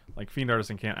like, Fiend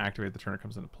Artisan can't activate the turn it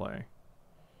comes into play.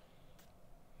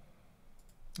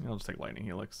 I'll just take Lightning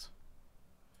Helix.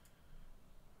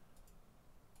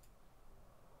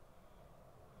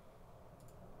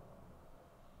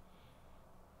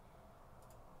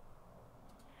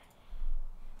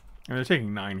 And they're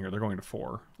taking 9 here. They're going to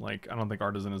 4. Like, I don't think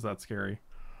Artisan is that scary.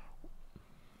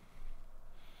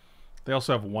 They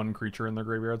also have 1 creature in their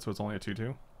graveyard, so it's only a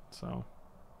 2/2. So.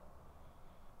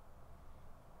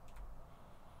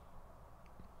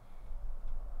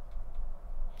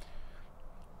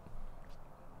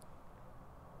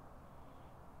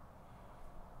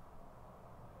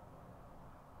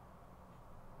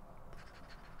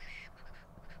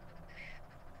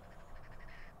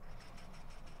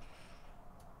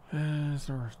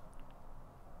 There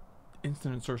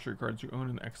instant and sorcery cards you own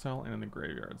in exile and in the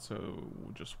graveyard, so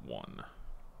just 1.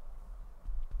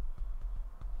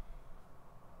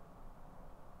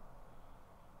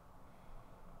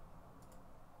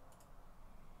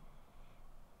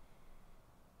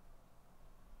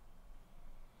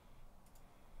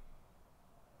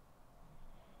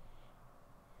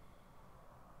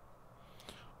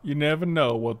 You never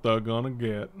know what they're gonna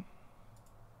get.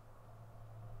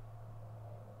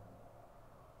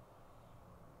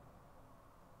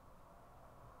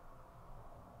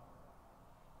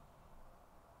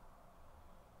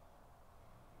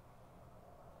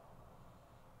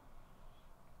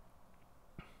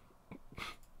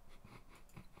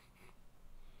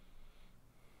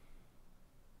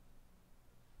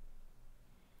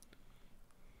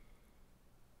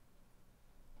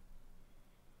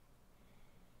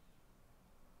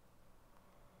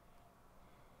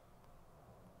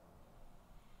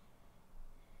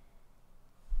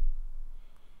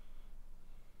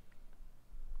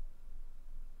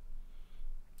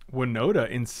 Winota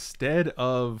instead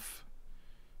of...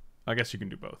 I guess you can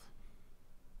do both.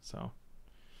 So.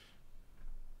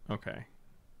 Okay.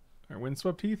 All right,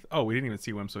 Windswept Heath? Oh, we didn't even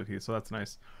see Windswept Heath, so that's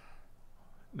nice.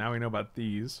 Now we know about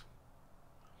these.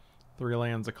 3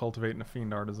 lands, a Cultivate, and a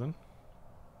Fiend Artisan.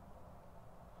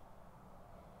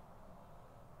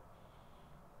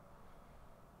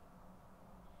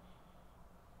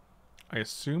 I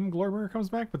assume Glorybringer comes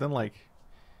back, but then, like,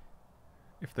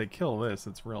 if they kill this,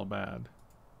 it's real bad.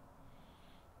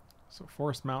 So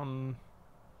Forest Mountain.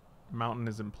 Mountain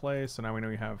is in play, so now we know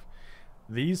we have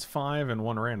these 5 and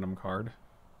 1 random card.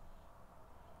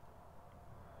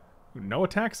 Ooh, no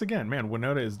attacks again. Man,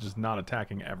 Winota is just not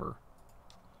attacking ever.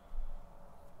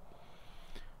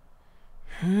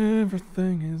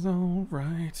 Everything is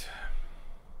alright.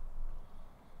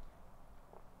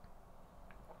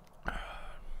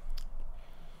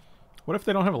 What if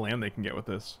they don't have a land they can get with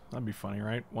this? That'd be funny,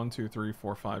 right? 1, 2, 3,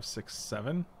 4, 5, 6,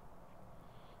 7.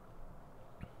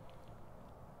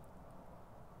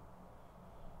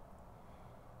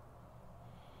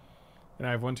 And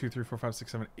I have 1, 2, 3, 4, 5,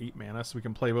 6, 7, 8 mana, so we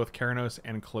can play both Keranos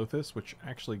and Klothys, which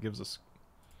actually gives us...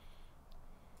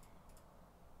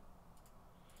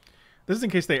 This is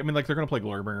in case they... I mean, like, they're going to play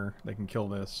Glorybringer. They can kill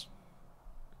this.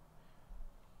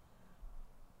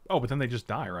 Oh, but then they just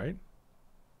die, right?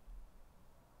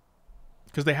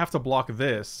 Because they have to block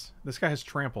this. This guy has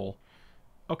trample.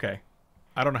 Okay.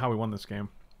 I don't know how we won this game.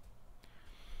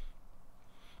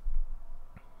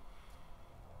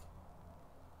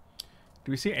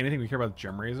 Do we see anything we care about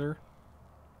Gem Razor?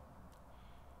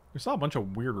 We saw a bunch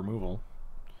of weird removal.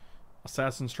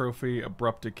 Assassin's Trophy,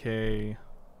 Abrupt Decay.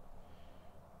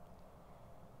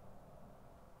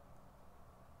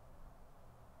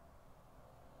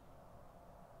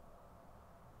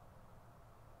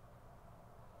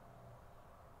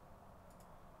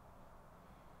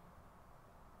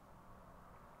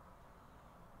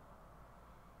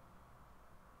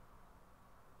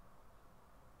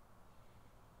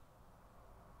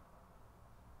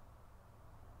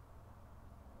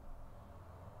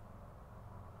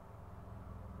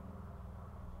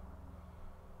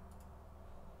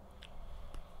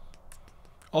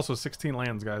 Also, 16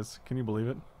 lands, guys. Can you believe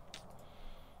it?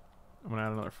 I'm gonna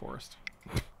add another forest.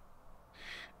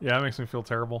 Yeah, that makes me feel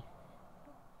terrible.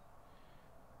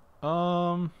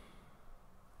 I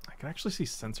can actually see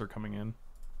Sensor coming in.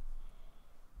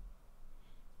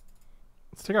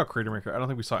 Let's take out Creator Maker. I don't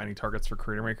think we saw any targets for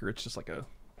Creator Maker. It's just like a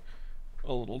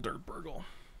little dirt burgle.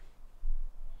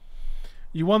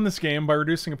 You won this game by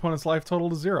reducing opponent's life total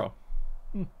to 0.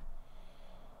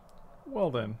 Well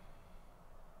then.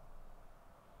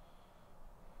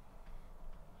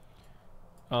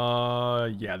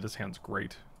 Yeah, this hand's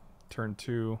great. Turn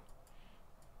 2,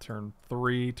 turn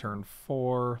 3, turn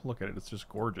 4. Look at it, it's just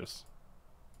gorgeous.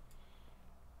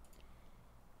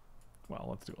 Well,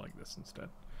 let's do it like this instead.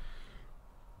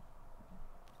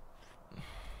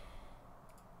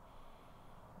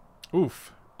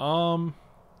 Oof. Okay,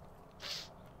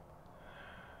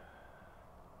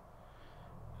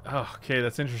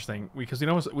 that's interesting. Because we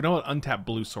know an untapped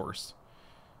blue source.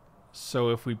 So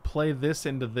if we play this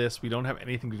into this, we don't have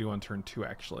anything to do on turn 2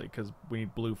 actually, because we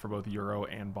need blue for both Euro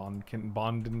and Kinnan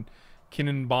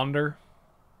Bonder.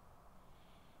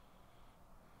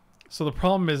 So the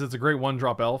problem is it's a great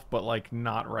 1-drop elf, but like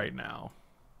not right now.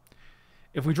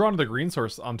 If we draw into the green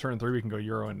source on turn 3, we can go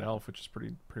Euro and elf, which is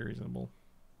pretty reasonable.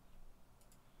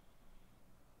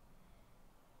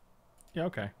 Yeah,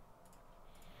 okay.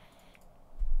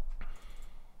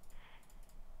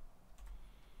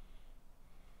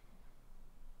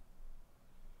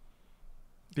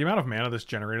 The amount of mana this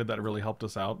generated that really helped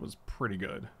us out was pretty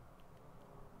good.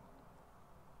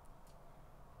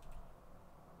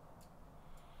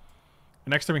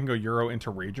 And next time we can go Euro into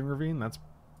Raging Ravine. That's...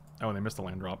 Oh, and they missed the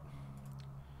land drop.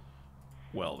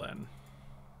 Well then.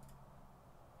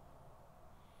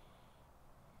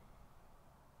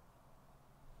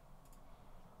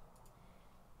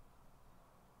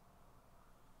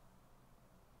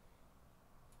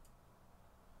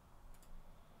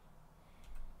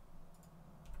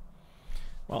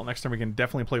 Well, next time we can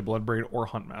definitely play Bloodbraid or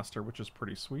Huntmaster, which is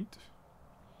pretty sweet.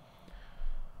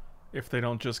 If they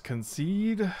don't just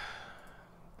concede.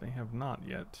 They have not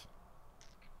yet.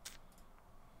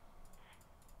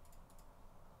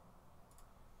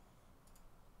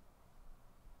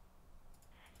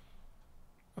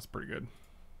 That's pretty good.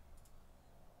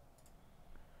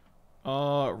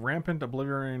 Rampant,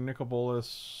 Oblivion, Nicol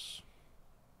Bolas.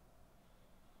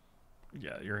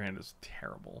 Yeah, your hand is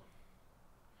terrible.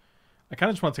 I kind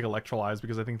of just want to take Electrolyze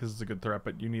because I think this is a good threat,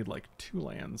 but you need like 2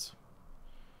 lands.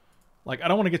 Like, I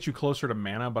don't want to get you closer to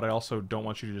mana, but I also don't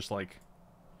want you to just like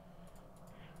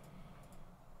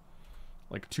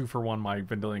 2 for 1 my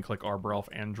Vendilion Click Arbor Elf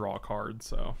and draw a card,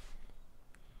 so.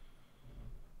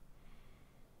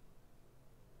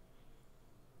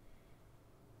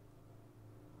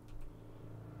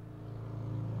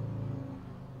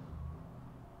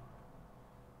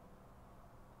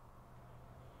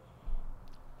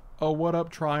 Oh, what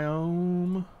up,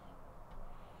 Triome?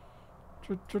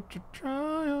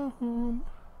 Triome.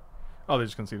 Oh, they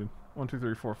just conceded. 1, 2,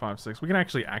 3, 4, 5, 6. We can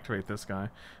actually activate this guy.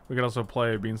 We could also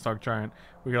play Beanstalk Giant.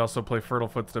 We could also play Fertile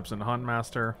Footsteps and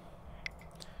Huntmaster.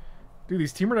 Dude,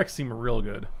 these teamer decks seem real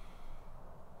good.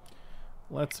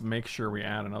 Let's make sure we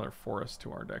add another forest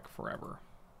to our deck forever.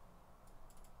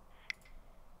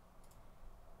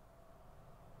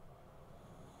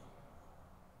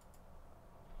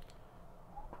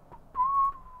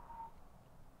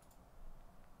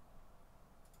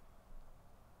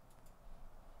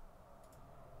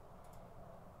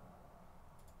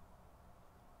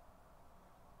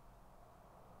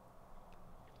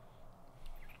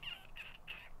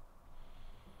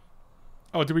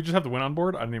 Oh, did we just have the win on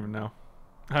board? I didn't even know.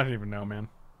 I didn't even know, man.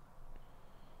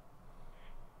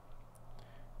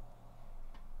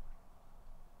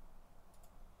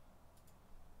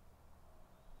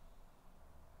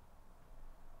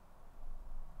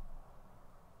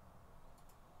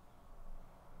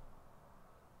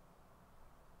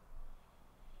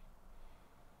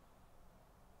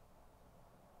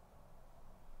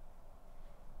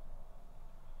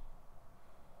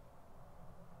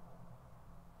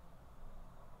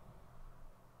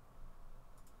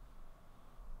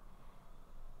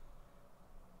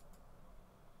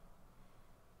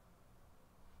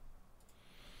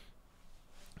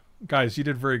 Guys, you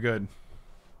did very good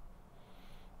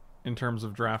in terms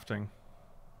of drafting.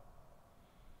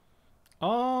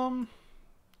 You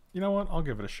know what? I'll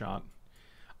give it a shot.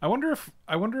 I wonder if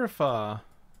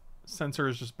Sensor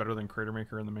is just better than Crater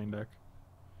Maker in the main deck.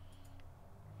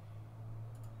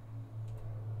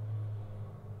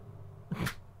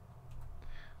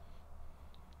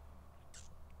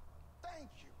 Thank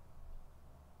you.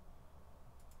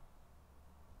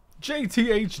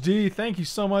 JTHD, thank you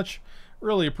so much.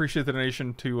 Really appreciate the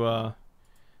donation to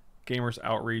Gamers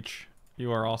Outreach.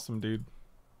 You are awesome, dude.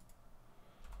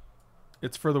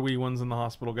 It's for the wee ones in the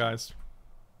hospital, guys.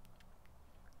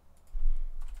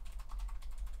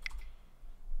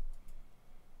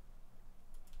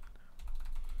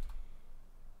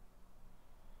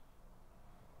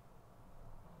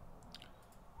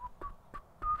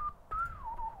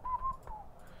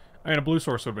 I mean, a blue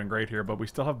source would have been great here, but we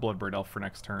still have Bloodbraid Elf for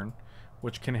next turn,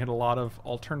 which can hit a lot of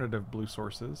alternative blue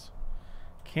sources.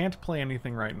 Can't play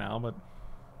anything right now, but...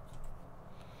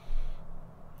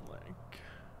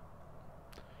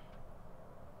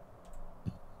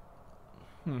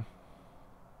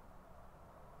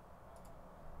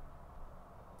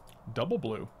 Double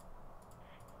blue.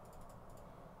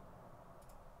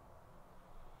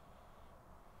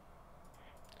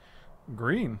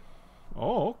 Green.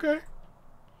 Oh, okay.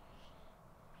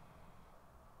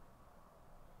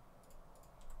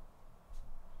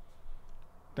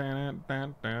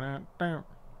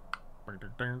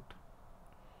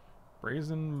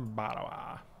 Brazen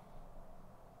Badawa.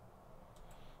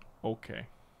 Okay.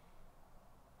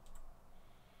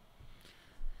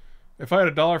 If I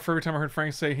had $1 for every time I heard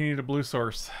Frank say he needed a blue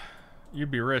source, you'd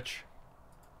be rich.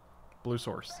 Blue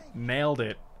source. Nailed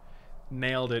it.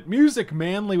 Nailed it. Music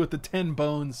Manly with the 10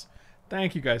 bones.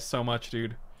 Thank you guys so much,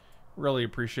 dude. Really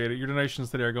appreciate it. Your donations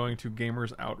today are going to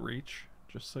Gamers Outreach,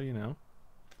 just so you know.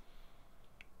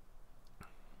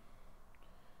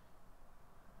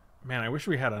 Man, I wish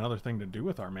we had another thing to do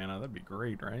with our mana. That'd be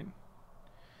great, right?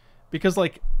 Because,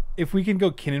 like, if we can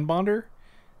go Kinnan Bonder,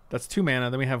 that's 2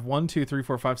 mana. Then we have 1, 2, 3,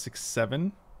 4, 5, 6,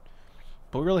 7.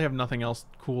 But we really have nothing else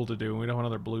cool to do. We don't have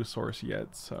another blue source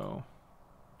yet, so...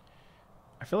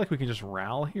 I feel like we can just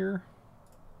Ral here.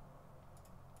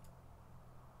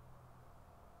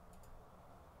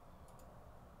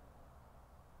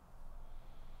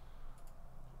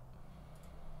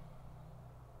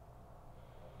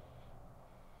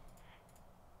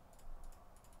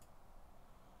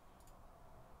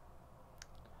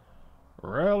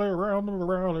 Rally around the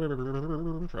rally.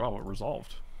 Oh, it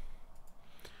resolved.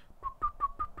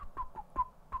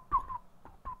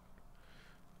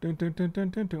 Dun, dun, dun, dun,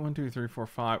 dun, dun. 1, 2, 3, 4,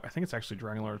 5. I think it's actually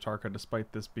Dragonlord Tarka,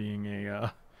 despite this being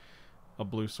a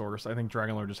blue source. I think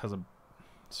Dragonlord just has a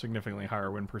significantly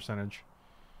higher win percentage.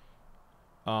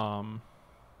 1,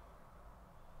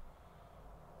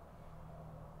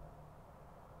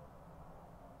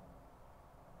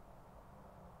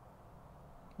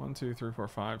 2, 3, 4,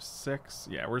 5, 6.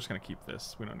 Yeah, we're just gonna keep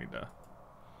this. We don't need to.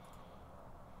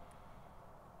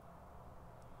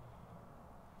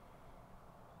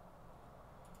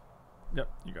 Yep,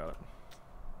 you got it.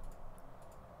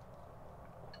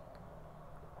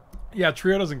 Yeah,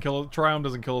 Trio doesn't kill. Triumph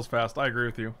doesn't kill as fast. I agree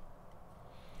with you.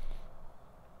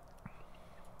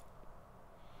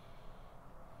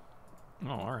 Oh,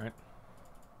 all right.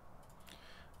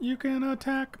 You can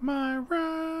attack my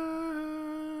row.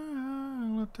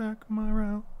 Attack my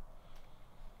row.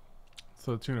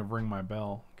 So the tune of Ring My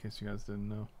Bell, in case you guys didn't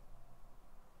know.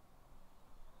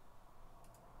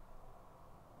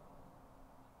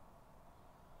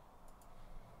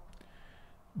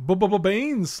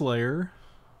 Bane Slayer.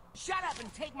 Shut up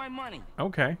and take my money.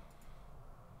 Okay.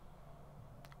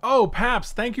 Oh,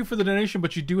 Paps, thank you for the donation,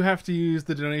 but you do have to use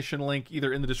the donation link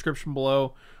either in the description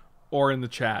below or in the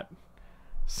chat.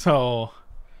 So,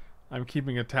 I'm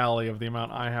keeping a tally of the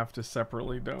amount I have to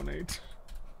separately donate.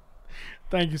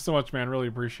 Thank you so much, man. Really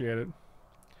appreciate it.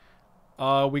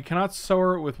 We cannot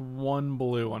soar it with 1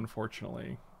 blue,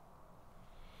 unfortunately.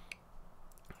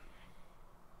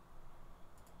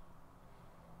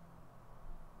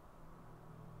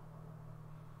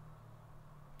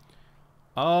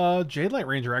 Jade Light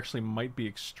Ranger actually might be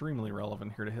extremely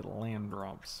relevant here to hit land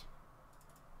drops.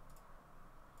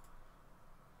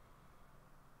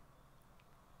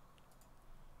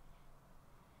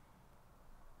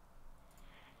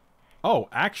 Oh,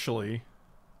 actually.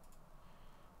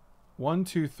 1,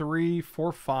 2, 3,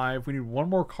 4, 5. We need 1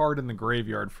 more card in the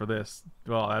graveyard for this.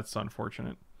 Well, that's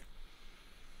unfortunate.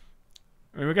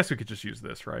 I mean, I guess we could just use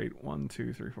this, right? 1,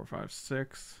 2, 3, 4, 5,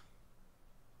 6.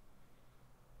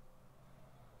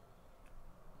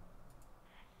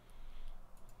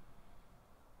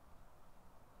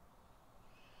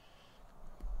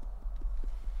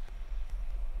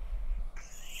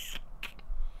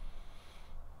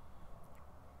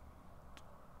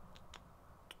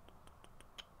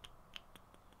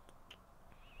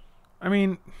 I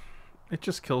mean, it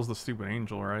just kills the stupid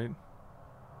angel, right?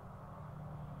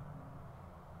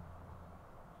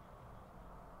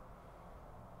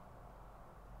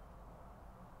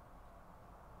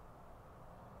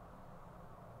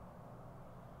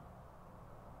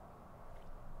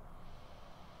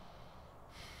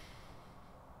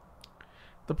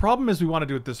 The problem is we want to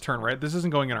do it this turn, right? This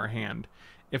isn't going in our hand.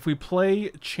 If we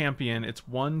play champion, it's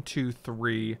 1, 2,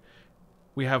 3.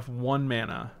 We have 1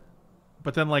 mana.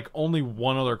 But then, like, only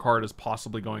one other card is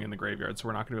possibly going in the graveyard, so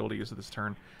we're not going to be able to use it this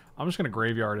turn. I'm just going to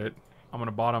graveyard it. I'm going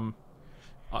to bottom...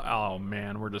 oh,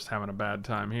 man, we're just having a bad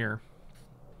time here.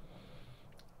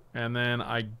 And then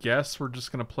I guess we're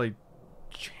just going to play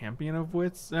Champion of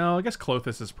Wits. No, I guess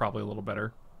Klothys is probably a little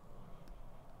better.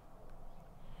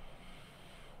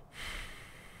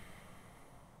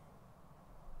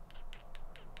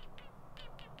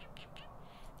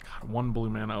 God, 1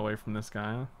 blue mana away from this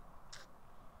guy, huh?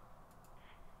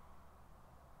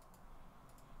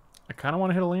 I kind of want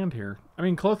to hit a land here. I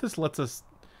mean, Klothys lets us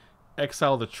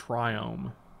exile the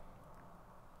Triome.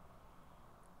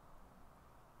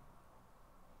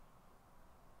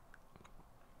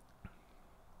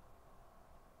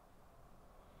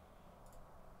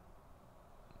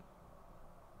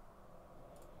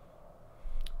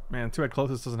 Man, too bad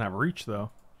Klothys doesn't have reach,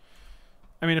 though.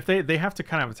 I mean, if they have to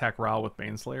kind of attack Ral with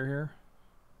Baneslayer here.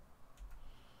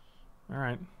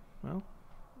 Alright. Well,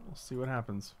 we'll see what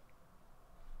happens.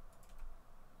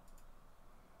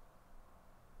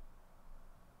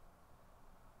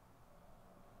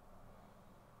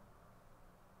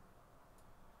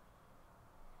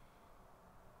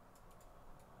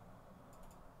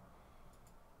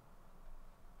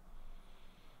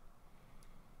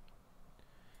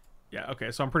 Yeah,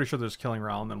 okay, so I'm pretty sure there's killing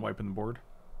Ral and then wiping the board.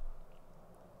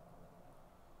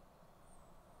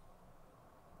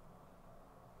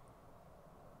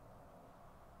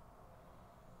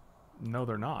 No,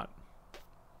 they're not.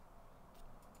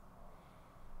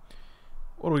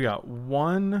 What do we got?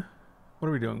 What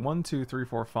are we doing? 1, 2, 3,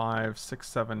 4, 5, 6,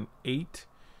 7, 8.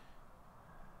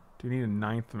 Do we need a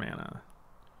 9th mana?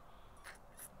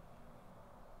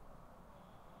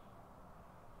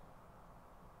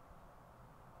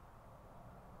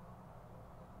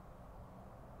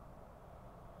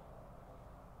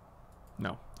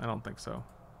 No, I don't think so.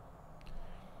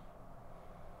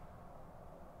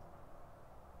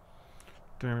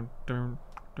 I mean,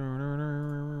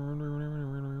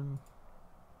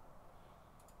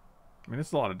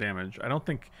 it's a lot of damage. I don't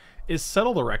think... Is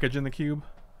Settle the Wreckage in the cube?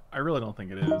 I really don't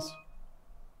think it is.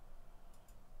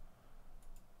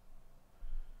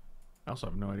 I also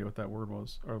have no idea what that word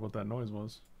was, or what that noise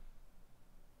was.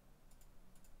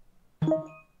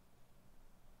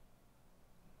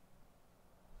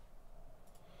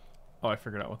 Oh, I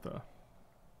figured out what the...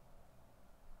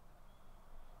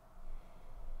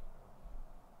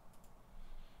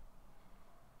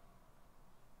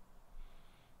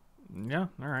 Yeah,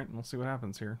 alright. We'll see what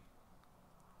happens here.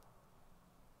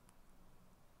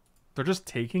 They're just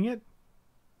taking it?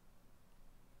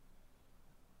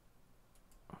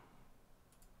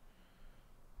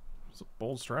 It's a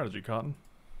bold strategy, Cotton.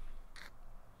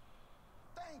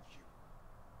 Thank you.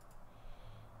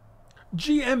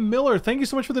 GM Miller, thank you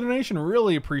so much for the donation.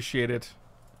 Really appreciate it.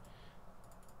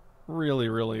 Really,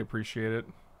 really appreciate it.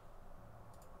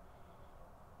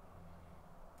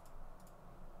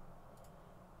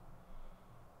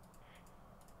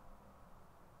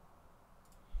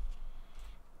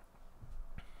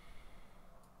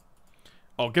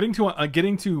 Oh, getting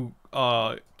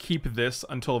to keep this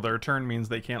until their turn means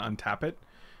they can't untap it,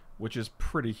 which is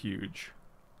pretty huge.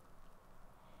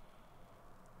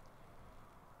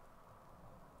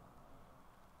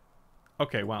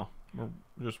 Okay, wow. We're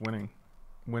just winning.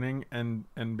 Winning and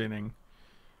binning.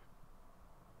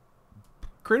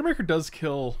 Creator Maker does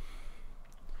kill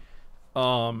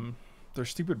their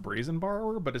stupid Brazen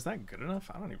Borrower, but is that good enough?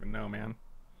 I don't even know, man.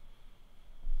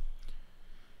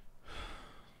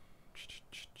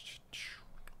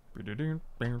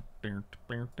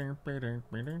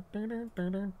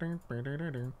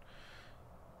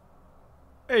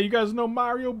 Hey, you guys know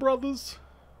Mario Brothers?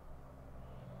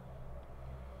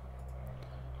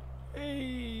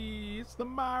 Hey, it's the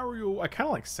Mario. I kind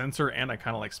of like Censor and I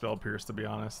kind of like Spell Pierce, to be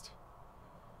honest.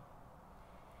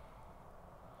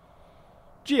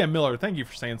 GM Miller, thank you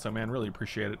for saying so, man. Really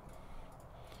appreciate it.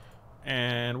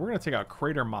 And we're gonna take out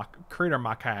Crater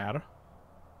Makar.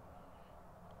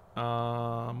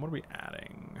 What are we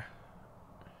adding?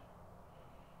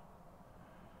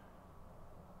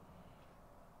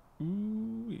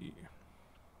 Ooh.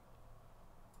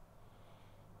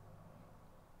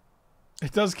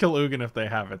 It does kill Ugin if they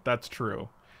have it. That's true.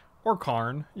 Or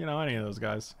Karn. You know, any of those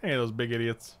guys. Any of those big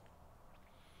idiots.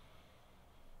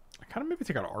 I kind of maybe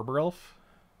take out Arbor Elf.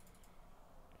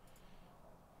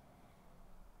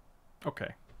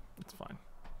 Okay. That's fine.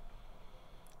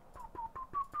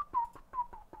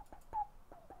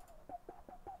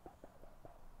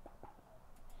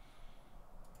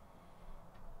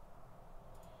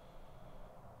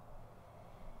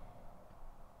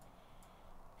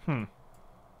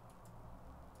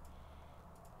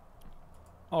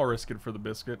 I'll risk it for the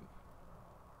biscuit.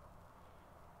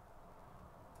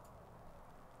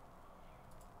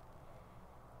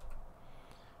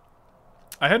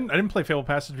 I didn't play Fable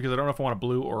Passage because I don't know if I want a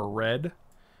blue or a red.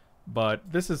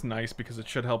 But this is nice because it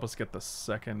should help us get the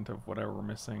second of whatever we're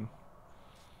missing.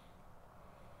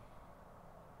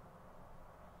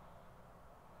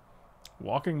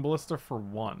 Walking Ballista for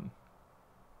 1.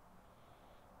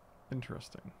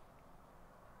 Interesting.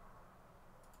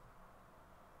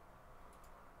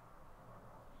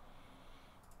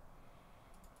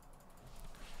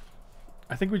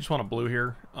 I think we just want a blue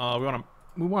here.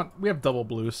 We have double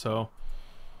blue, so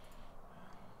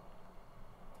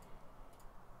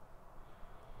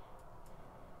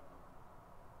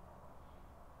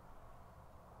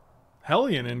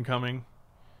Hellion incoming.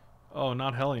 Oh,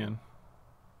 not Hellion.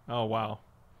 Oh, wow.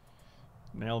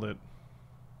 Nailed it.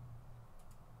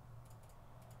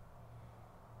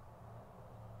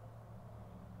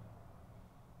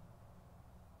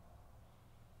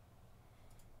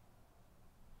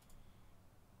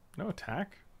 No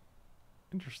attack?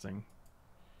 Interesting.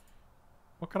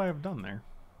 What could I have done there?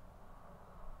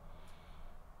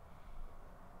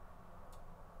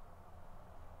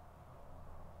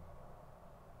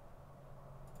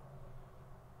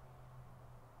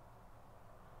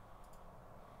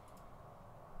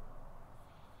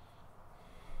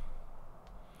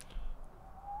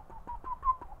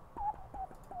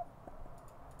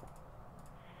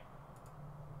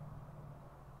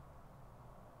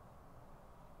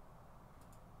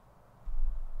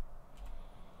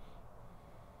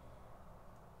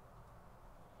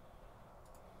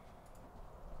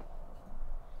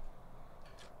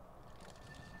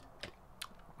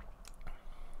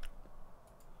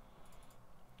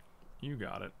 You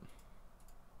got it.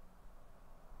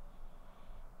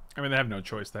 I mean, they have no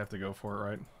choice. They have to go for it,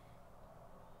 right?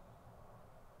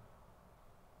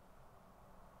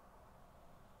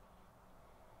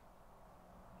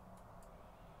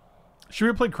 Should we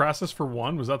have played Crassus for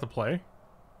 1? Was that the play?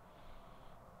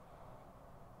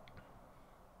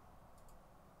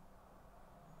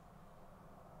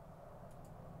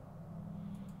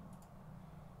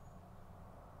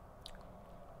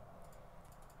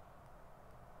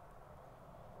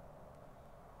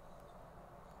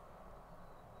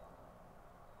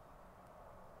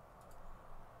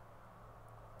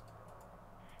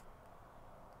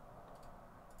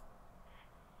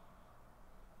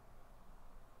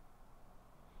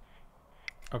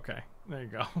 Okay, there you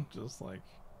go. Just like...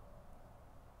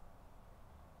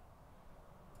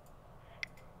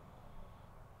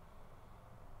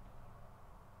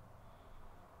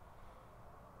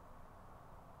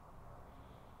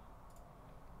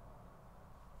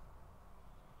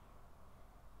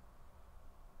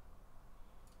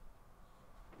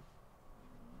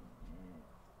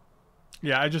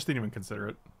 Yeah, I just didn't even consider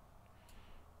it.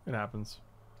 It happens.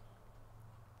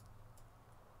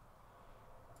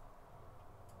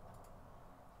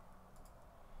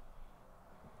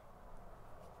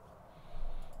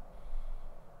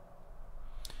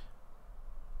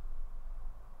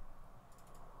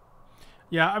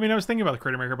 Yeah, I mean, I was thinking about the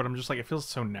Crater Maker, but I'm just like, it feels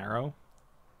so narrow.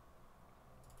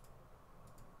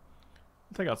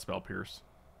 I'll take out Spell Pierce.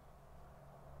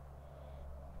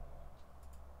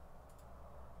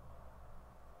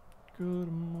 Good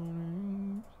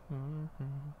morning.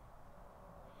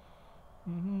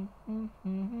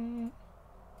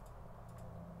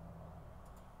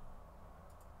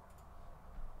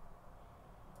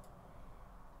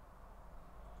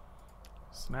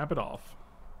 Snap it off.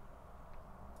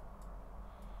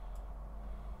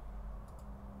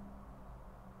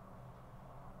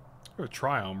 Go a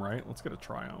Triome, right? Let's get a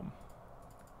Triome.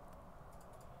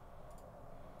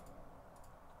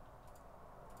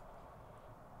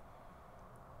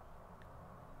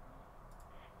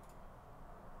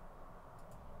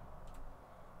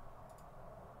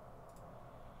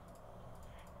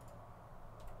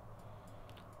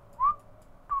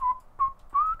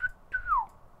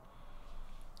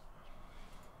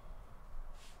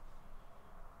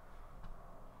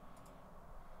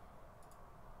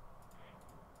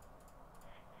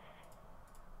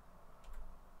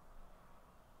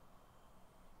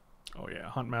 Oh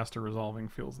yeah, Huntmaster resolving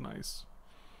feels nice.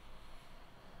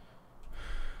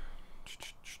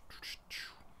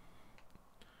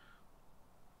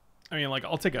 I mean, like,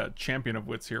 I'll take a champion of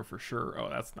wits here for sure. Oh,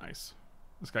 that's nice.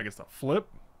 This guy gets to flip.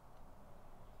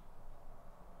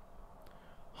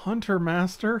 Hunter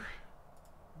Master.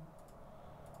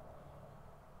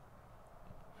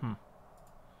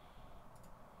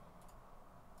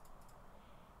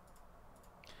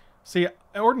 See,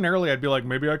 ordinarily I'd be like,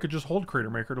 maybe I could just hold Crater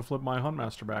Maker to flip my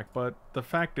Huntmaster back, but the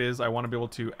fact is I want to be able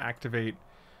to activate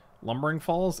Lumbering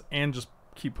Falls and just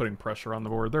keep putting pressure on the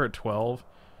board. They're at 12.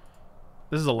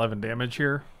 This is 11 damage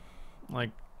here.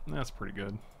 Like, that's pretty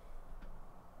good.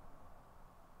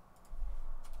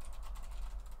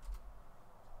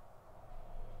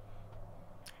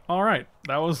 Alright,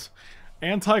 that was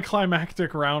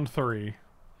anticlimactic round 3.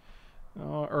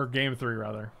 Or game 3,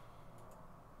 rather.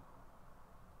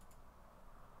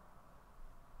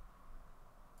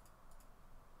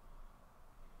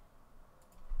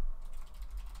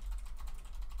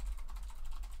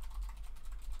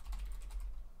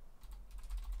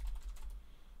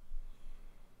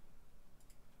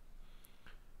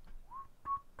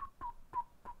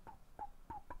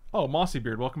 Oh, Mossy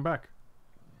Beard, welcome back.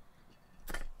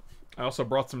 I also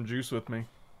brought some juice with me,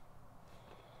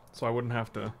 so I wouldn't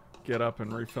have to get up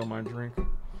and refill my drink.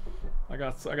 I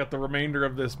got the remainder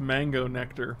of this mango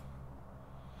nectar,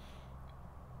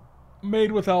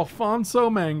 made with Alfonso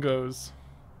mangoes.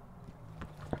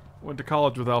 Went to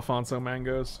college with Alfonso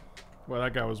mangoes. Well,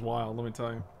 that guy was wild, let me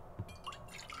tell you.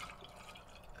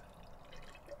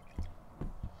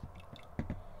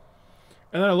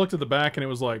 And then I looked at the back and it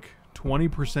was like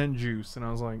 20% juice, and I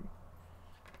was like,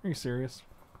 are you serious?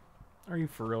 Are you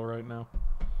for real right now?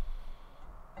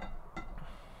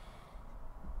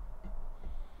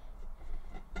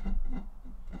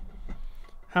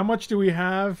 How much do we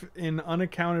have in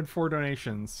unaccounted for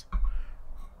donations?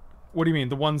 What do you mean?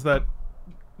 The ones that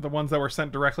were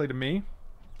sent directly to me?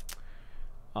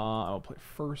 I will play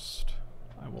first.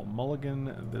 I will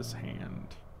mulligan this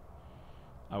hand.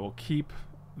 I will keep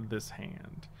this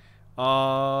hand.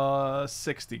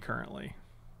 60 currently.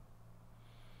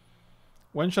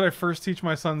 When should I first teach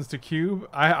my sons to cube?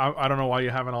 I don't know why you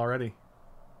haven't already.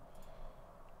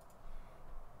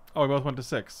 Oh, we both went to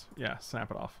 6. Yeah,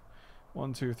 snap it off.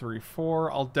 1, 2, 3,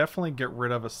 4. I'll definitely get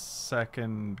rid of a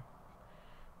second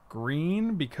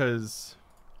green because,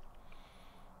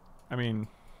 I mean,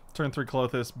 turn 3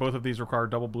 Clothis. Both of these require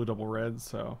double blue, double red,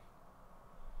 so.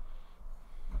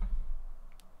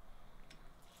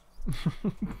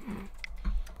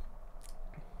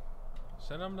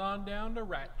 Send them on down to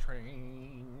Rat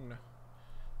Train.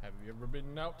 Have you ever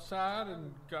been outside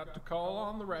and got to call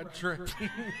on the Rat Train?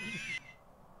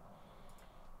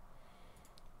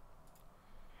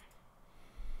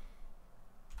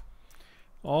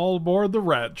 All aboard the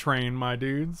Rat Train, my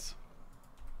dudes.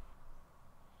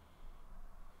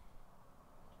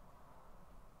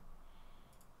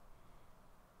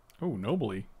 Oh,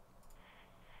 Nobly.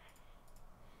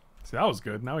 See, that was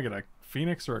good. Now we get a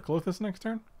Phoenix or a Clothis next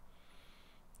turn.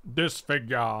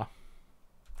 Disfigure.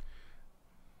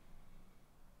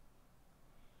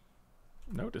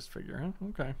 No disfigure, huh?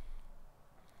 Okay.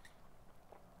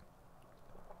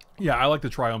 Yeah, I like the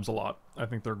Triomes a lot. I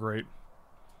think they're great.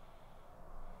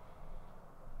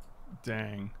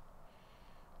 Dang.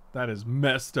 That is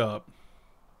messed up.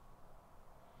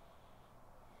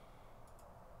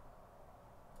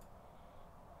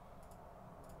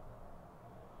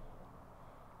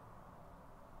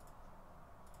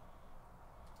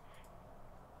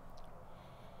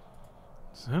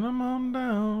 Send 'em on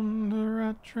down to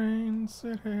Rat Train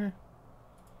City.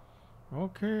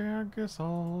 Okay, I guess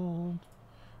I'll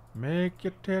make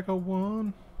you take a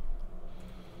one.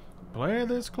 Play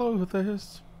this close with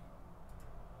this.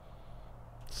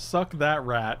 Suck that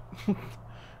rat.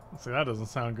 See, that doesn't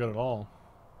sound good at all.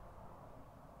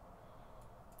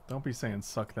 Don't be saying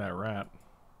suck that rat.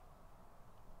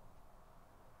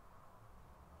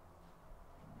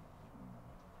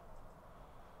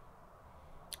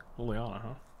 Liliana,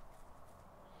 huh?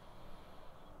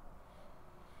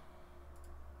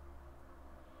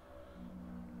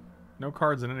 No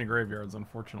cards in any graveyards,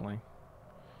 unfortunately.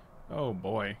 Oh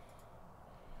boy.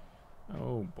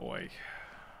 Oh boy.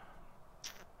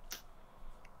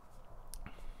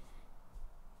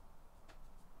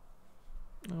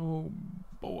 Oh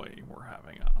boy, we're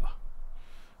having a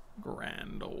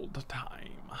grand old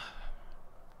time.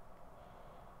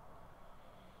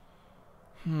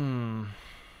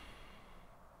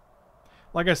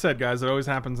 Like I said, guys, it always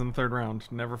happens in the third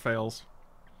round. Never fails.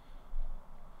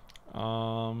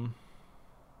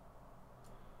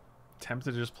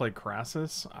 Tempted to just play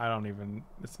Crassus? I don't even...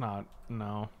 It's not...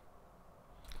 No.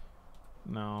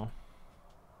 No.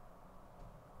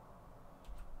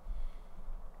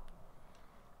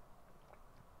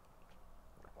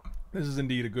 This is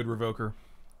indeed a good revoker.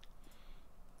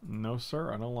 No,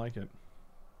 sir, I don't like it.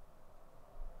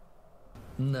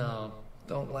 No,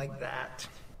 don't like that.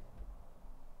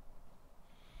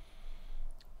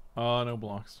 No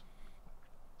blocks.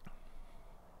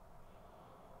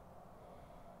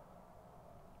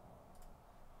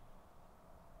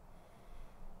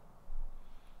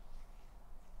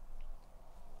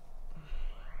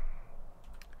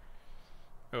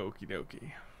 Okie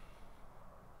dokie.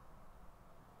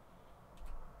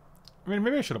 I mean,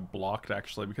 maybe I should have blocked,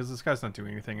 actually, because this guy's not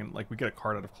doing anything, and, like, we get a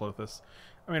card out of Clothis.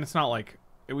 I mean, it's not like...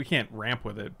 We can't ramp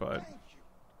with it, but...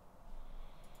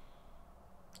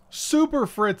 Super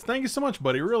Fritz! Thank you so much,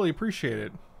 buddy. Really appreciate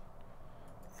it.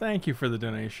 Thank you for the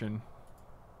donation.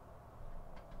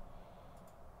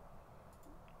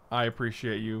 I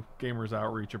appreciate you. Gamers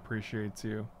Outreach appreciates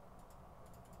you.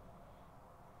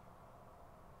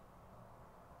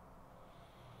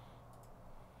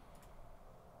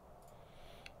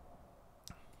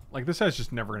 Like, this guy's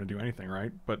just never going to do anything,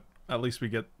 right? But at least we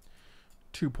get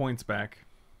 2 points back.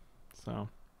 So.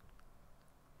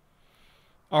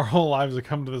 Our whole lives have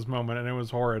come to this moment, and it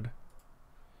was horrid.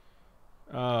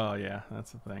 Oh, yeah,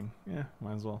 that's the thing. Yeah,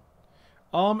 might as well.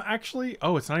 Actually,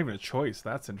 oh, it's not even a choice.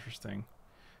 That's interesting.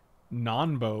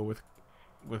 Non-bow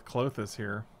with Clothis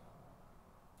here.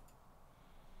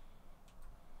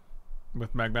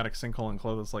 With Magmatic Sinkhole and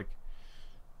Clothis, like,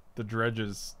 the dredge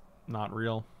is not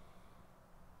real.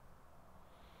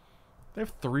 They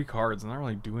have 3 cards, and they're not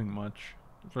really doing much.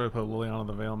 That's why I put Liliana of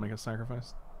the Veil and make a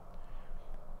sacrifice.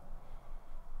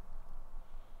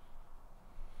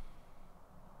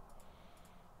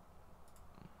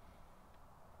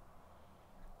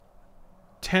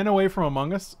 $10 away from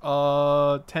Among Us?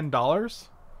 $10?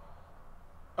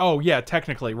 Oh, yeah,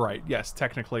 technically, right. Yes,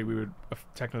 technically we would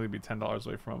technically be $10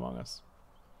 away from Among Us.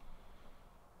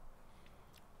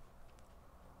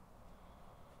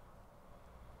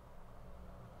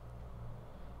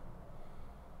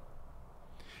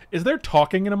 Is there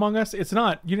talking in Among Us? It's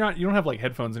not. You don't have like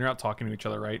headphones and you're not talking to each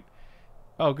other, right?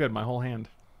 Oh, good. My whole hand.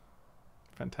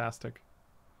 Fantastic.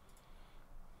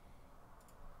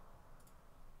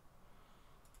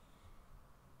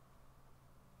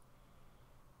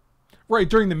 Right,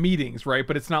 during the meetings, right?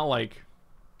 But it's not like...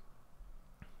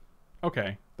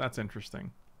 Okay, that's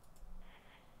interesting.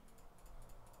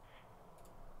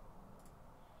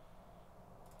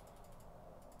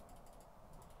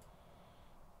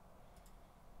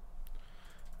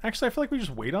 Actually, I feel like we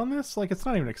just wait on this. Like, it's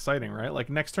not even exciting, right? Like,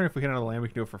 next turn, if we hit another land, we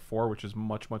can do it for 4, which is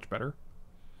much, much better.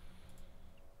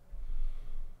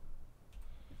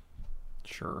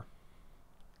 Sure.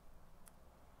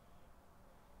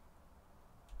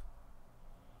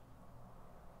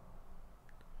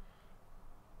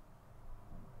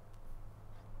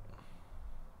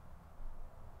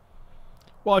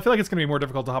 Well, I feel like it's going to be more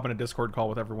difficult to hop in a Discord call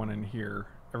with everyone in here.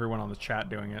 Everyone on the chat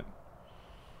doing it.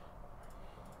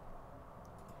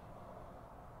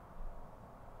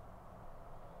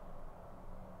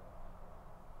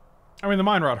 I mean, the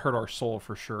Mind Rot hurt our soul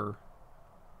for sure.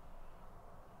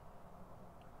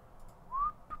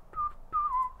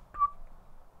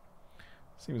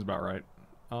 Seems about right.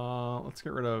 Let's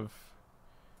get rid of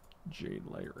Jade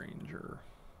Light Ranger.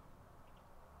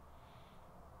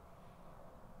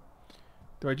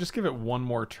 Do I just give it one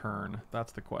more turn?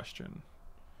 That's the question.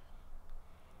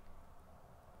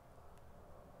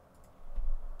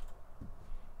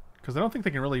 Because I don't think they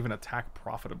can really even attack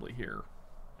profitably here.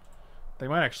 They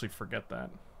might actually forget that.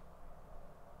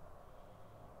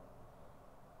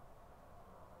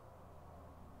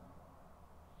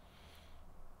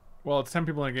 Well, it's 10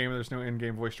 people in a game and there's no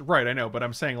in-game voice. Right, I know, but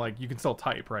I'm saying, like, you can still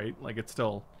type, right? Like, it's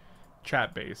still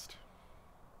chat-based.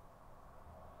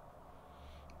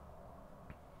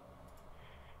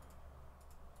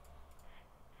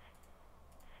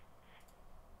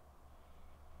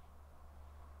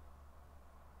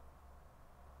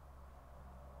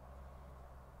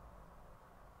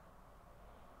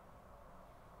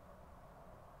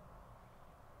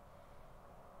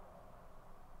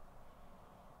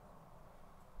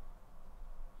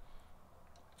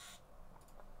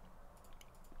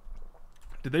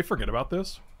 Did they forget about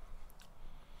this?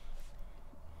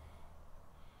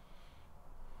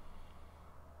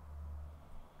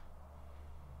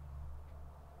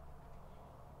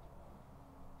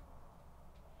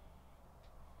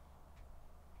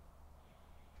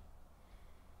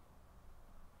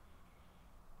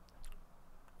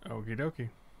 Okie dokie.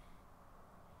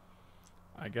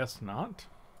 I guess not.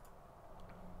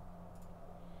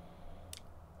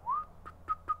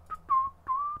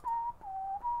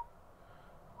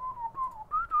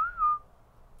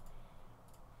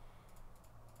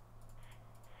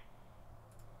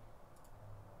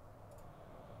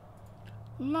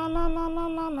 La la la la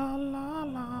la la la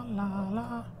la la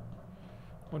la.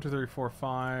 1, 2, 3, 4,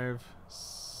 5.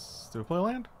 Do we play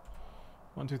land?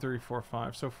 1, 2, 3, 4,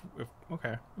 5. So if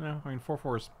okay, yeah, I mean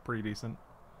 4/4 is pretty decent.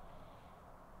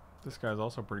 This guy's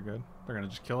also pretty good. They're gonna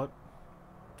just kill it.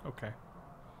 Okay.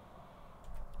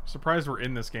 Surprised we're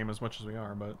in this game as much as we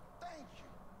are, but. Thank you.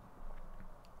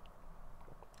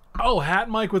 Oh, Hat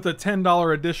Mike with a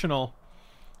 $10 additional.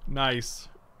 Nice.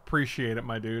 Appreciate it,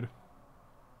 my dude.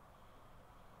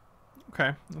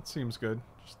 Okay, that seems good.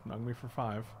 Just nug me for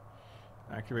 5.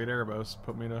 Activate Erebos.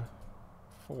 Put me to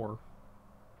 4.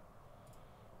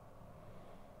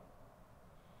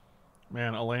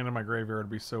 Man, a land in my graveyard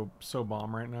would be so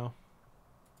bomb right now.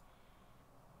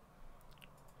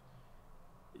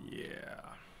 Yeah.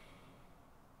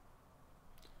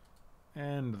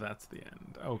 And that's the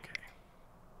end. Okay.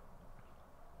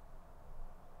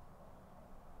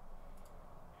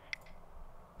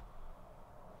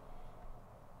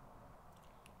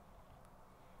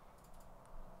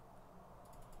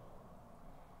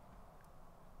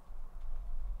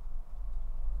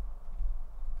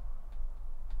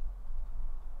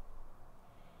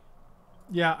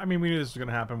 Yeah, I mean, we knew this was going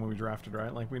to happen when we drafted,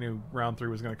 right? Like, we knew round 3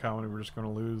 was going to come and we were just going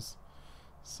to lose.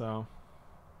 So...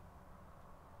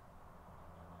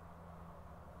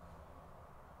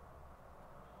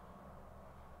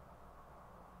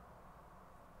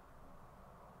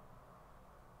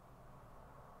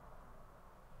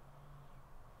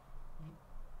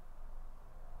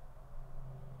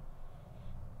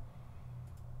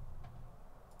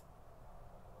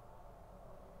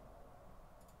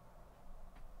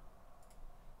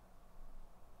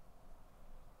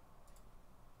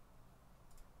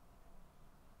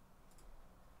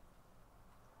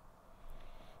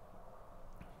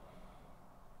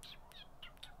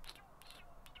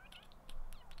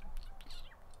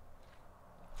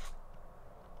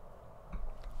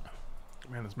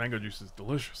 Man, this mango juice is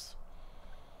delicious.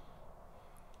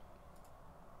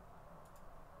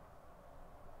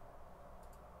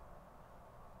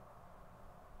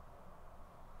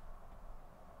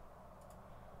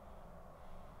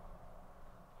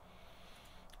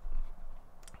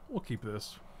 We'll keep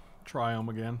this. Try them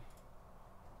again.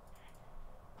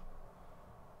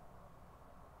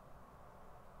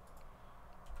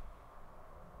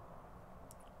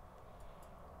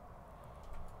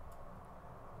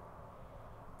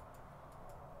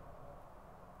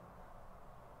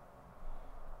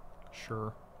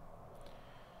 Sure.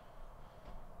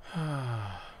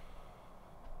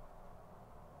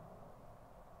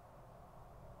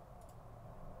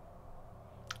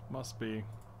 Must be.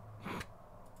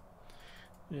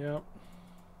 Yep.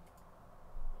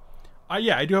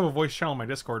 Yeah, I do have a voice channel on my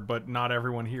Discord, but not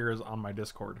everyone here is on my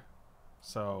Discord.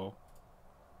 So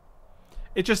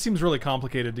it just seems really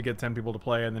complicated to get 10 people to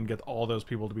play and then get all those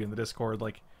people to be in the Discord.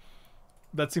 Like,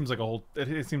 that seems like a whole...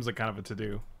 It seems like kind of a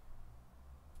to-do.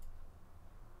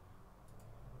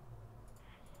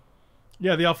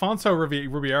 Yeah, the Alfonso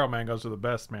Rubiero mangoes are the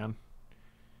best, man.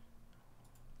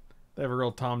 They have a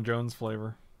real Tom Jones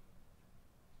flavor.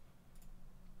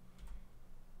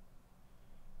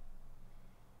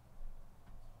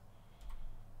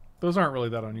 Those aren't really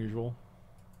that unusual.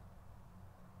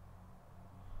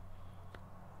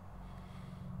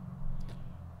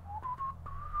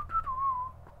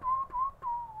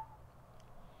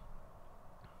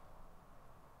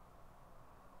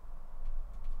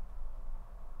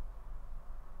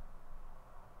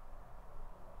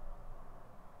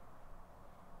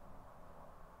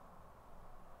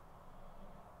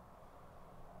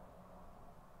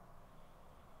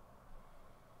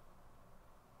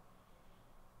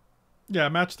 Yeah,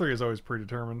 match 3 is always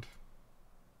predetermined.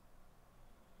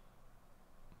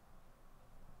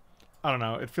 I don't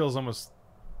know. It feels almost...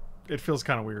 It feels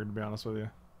kind of weird, to be honest with you.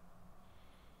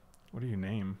 What do you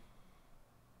name?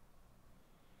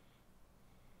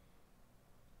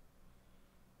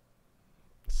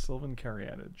 Sylvan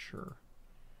Caryatid, sure.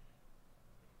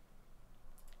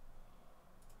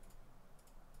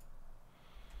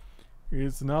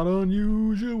 It's not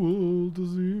unusual to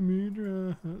see me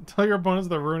try. Tell your opponents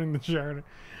they're ruining the charity.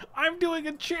 I'm doing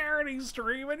a charity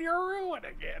stream and you're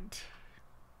ruining it.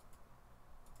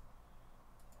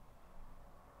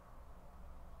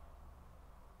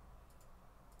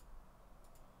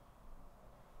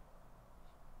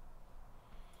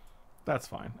 That's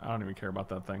fine. I don't even care about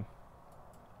that thing.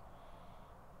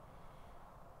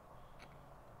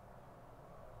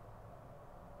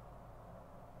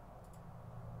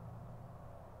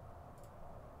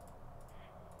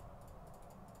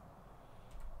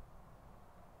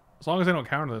 As long as they don't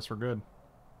counter this, we're good.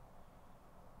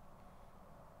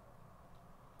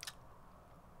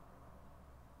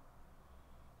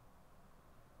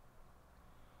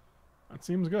 That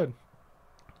seems good.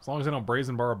 As long as they don't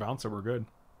brazen bar a bouncer, we're good.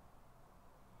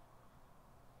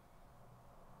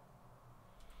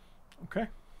 Okay.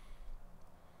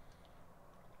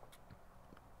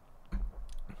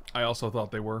 I also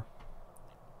thought they were.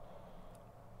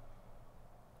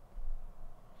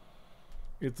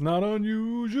 It's not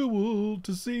unusual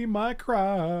to see my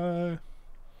cry.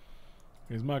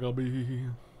 Here's Michael B.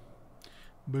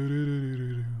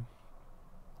 Boo-doo-doo-doo-doo.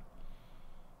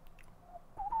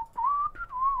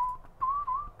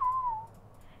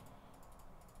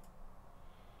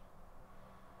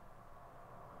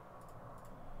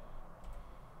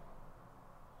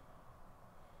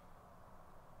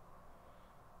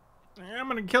 I'm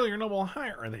gonna kill your noble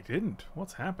hire. They didn't.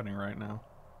 What's happening right now?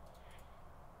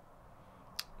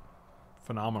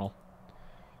 Phenomenal.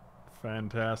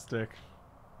 Fantastic.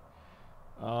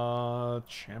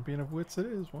 Champion of wits it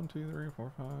is. 1, 2, 3,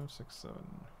 4, 5, 6, 7.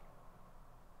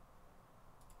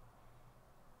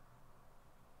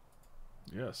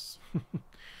 Yes.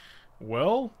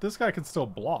 Well, this guy can still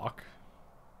block.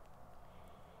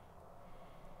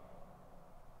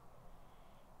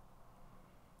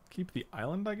 Keep the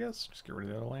island, I guess. Just get rid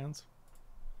of the other lands.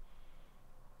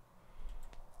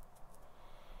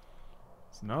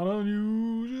 It's not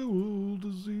unusual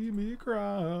to see me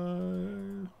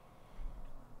cry.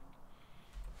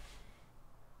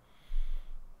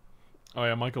 Oh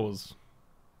yeah, Michael was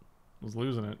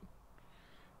losing it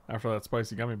after that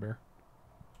spicy gummy bear.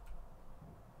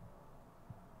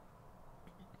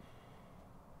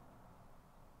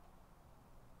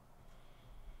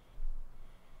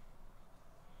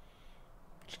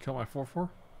 Did you kill my 4/4?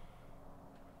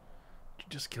 Did you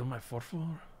just kill my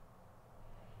 4/4?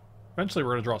 Eventually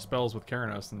we're going to draw spells with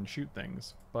Karanos and shoot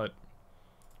things, but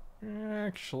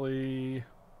actually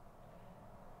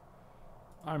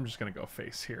I'm just going to go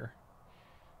face here.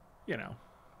 You know,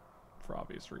 for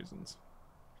obvious reasons.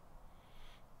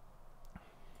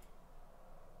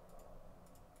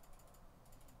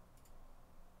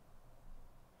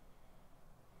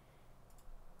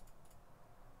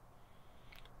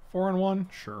 Four and one?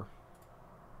 Sure.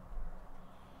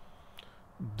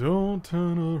 Don't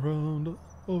turn around.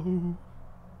 Oh.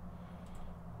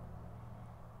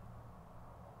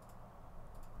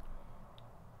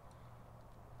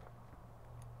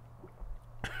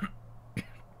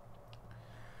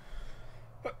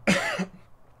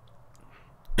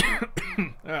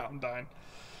 Yeah, I'm dying.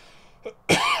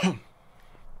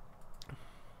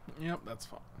 Yep, that's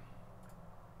fine.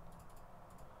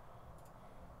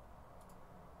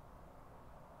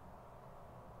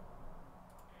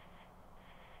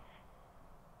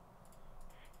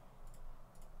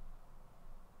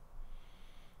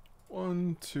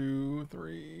 One, two,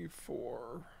 three,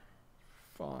 4,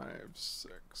 5,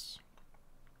 6.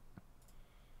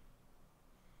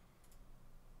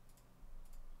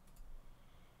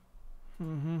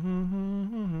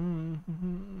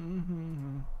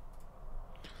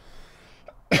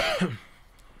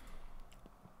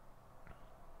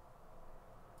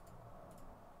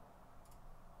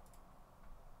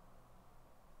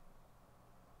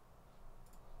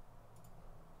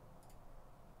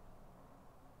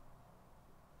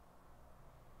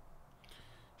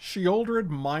 Sheoldred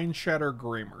Mindshatter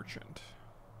Grey Merchant.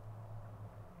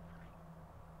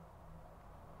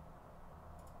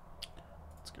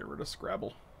 Let's get rid of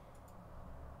Scrabble.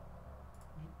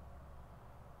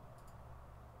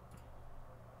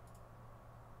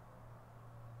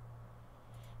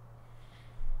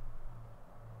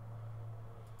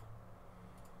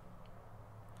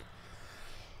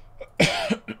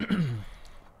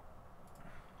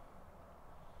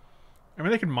 I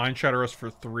mean, they can Mind Shatter us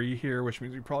for 3 here, which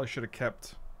means we probably should have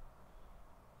kept...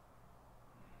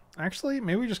 Actually,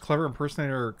 maybe we just Clever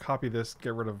Impersonator, copy this,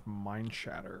 get rid of Mind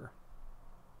Shatter.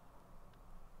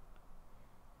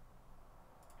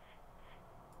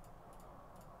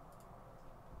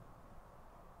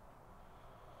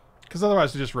 Because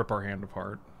otherwise we just rip our hand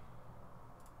apart.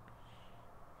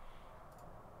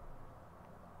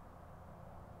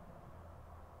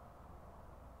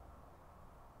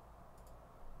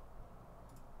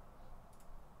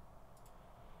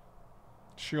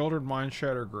 Sheoldred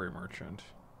Mindshatter Grey Merchant.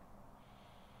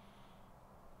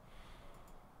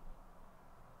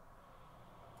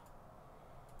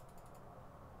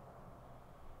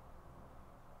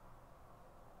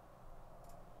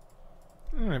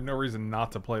 I have no reason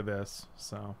not to play this,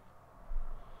 so...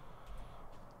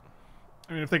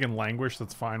 I mean, if they can languish,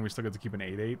 that's fine. We still get to keep an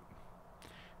 8/8.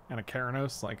 And a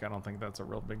Karanos, like, I don't think that's a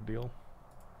real big deal.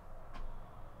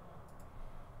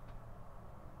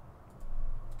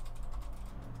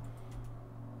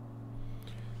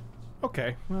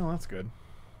 Okay, well, that's good.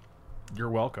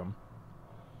 You're welcome.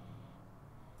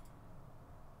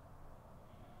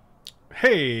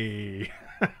 Hey!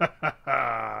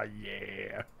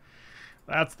 Yeah.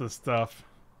 That's the stuff.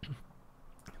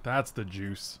 That's the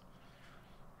juice.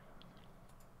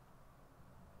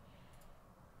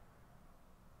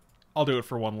 I'll do it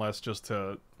for one less just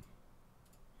to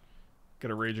get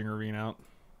a Raging Ravine out.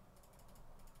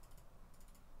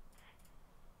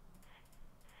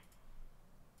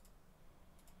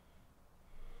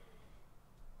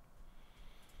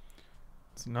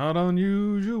 It's not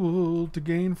unusual to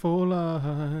gain 4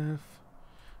 life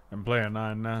and play a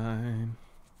 9-9.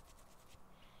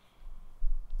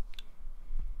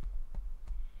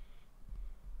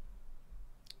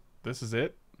 This is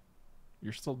it?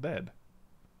 You're still dead.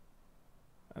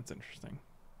 That's interesting.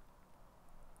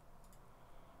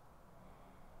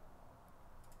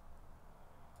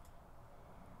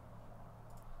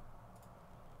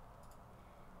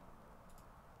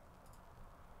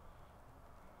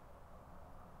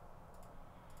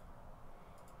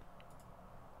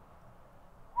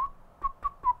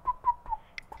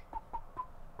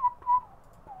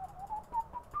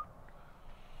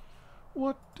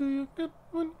 What do you get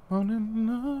when you want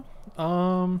enough?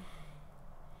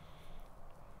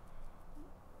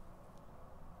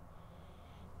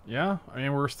 Yeah, I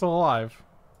mean, we're still alive.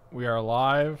 We are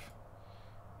alive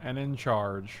and in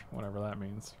charge, whatever that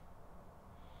means.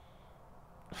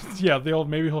 Yeah, the old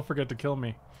maybe he'll forget to kill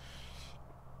me.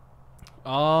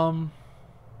 I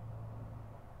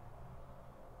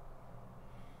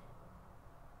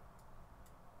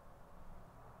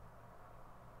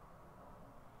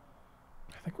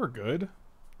think we're good.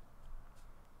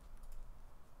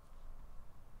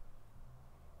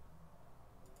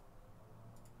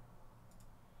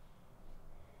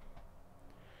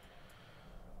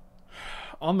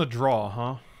 On the draw,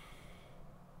 huh?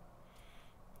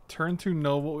 Turn 2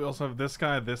 Noble. We also have this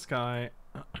guy, this guy.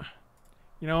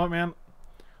 You know what, man?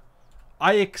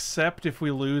 I accept if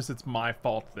we lose, it's my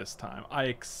fault this time. I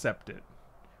accept it.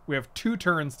 We have 2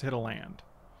 turns to hit a land.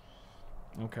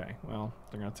 Okay, well,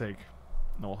 they're going to take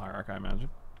Null Hierarch, I imagine.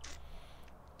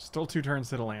 Still 2 turns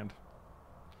to hit a land.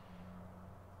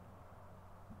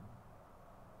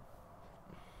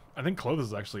 I think Clothes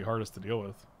is actually hardest to deal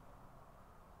with.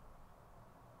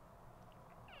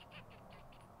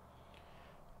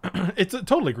 It's a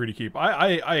totally greedy keep.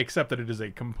 I accept that it is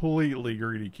a completely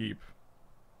greedy keep.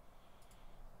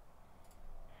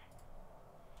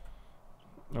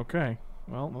 Okay.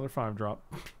 Well, another 5 drop.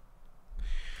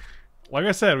 Like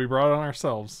I said, we brought it on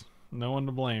ourselves. No one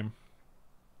to blame.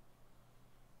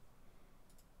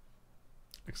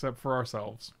 Except for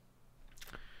ourselves.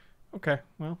 Okay,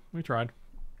 well, we tried.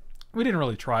 We didn't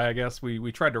really try, I guess.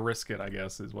 We tried to risk it, I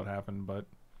guess, is what happened, but...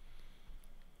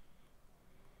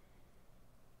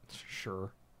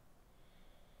 Sure.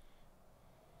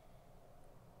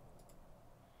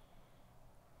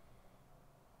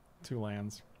 Two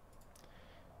lands.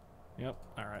 Yep,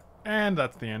 alright. And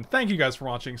that's the end. Thank you guys for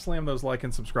watching. Slam those like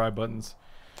and subscribe buttons.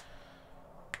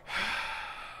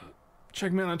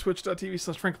 Check me out on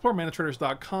twitch.tv/FrankLepore,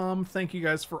 manatraders.com. Thank you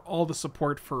guys for all the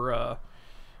support for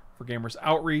Gamers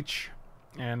Outreach.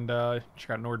 And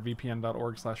check out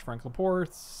nordvpn.org/FrankLepore.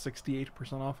 It's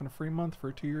 68% off and a free month for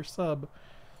a 2-year sub.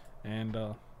 And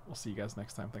we'll see you guys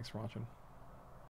next time. Thanks for watching.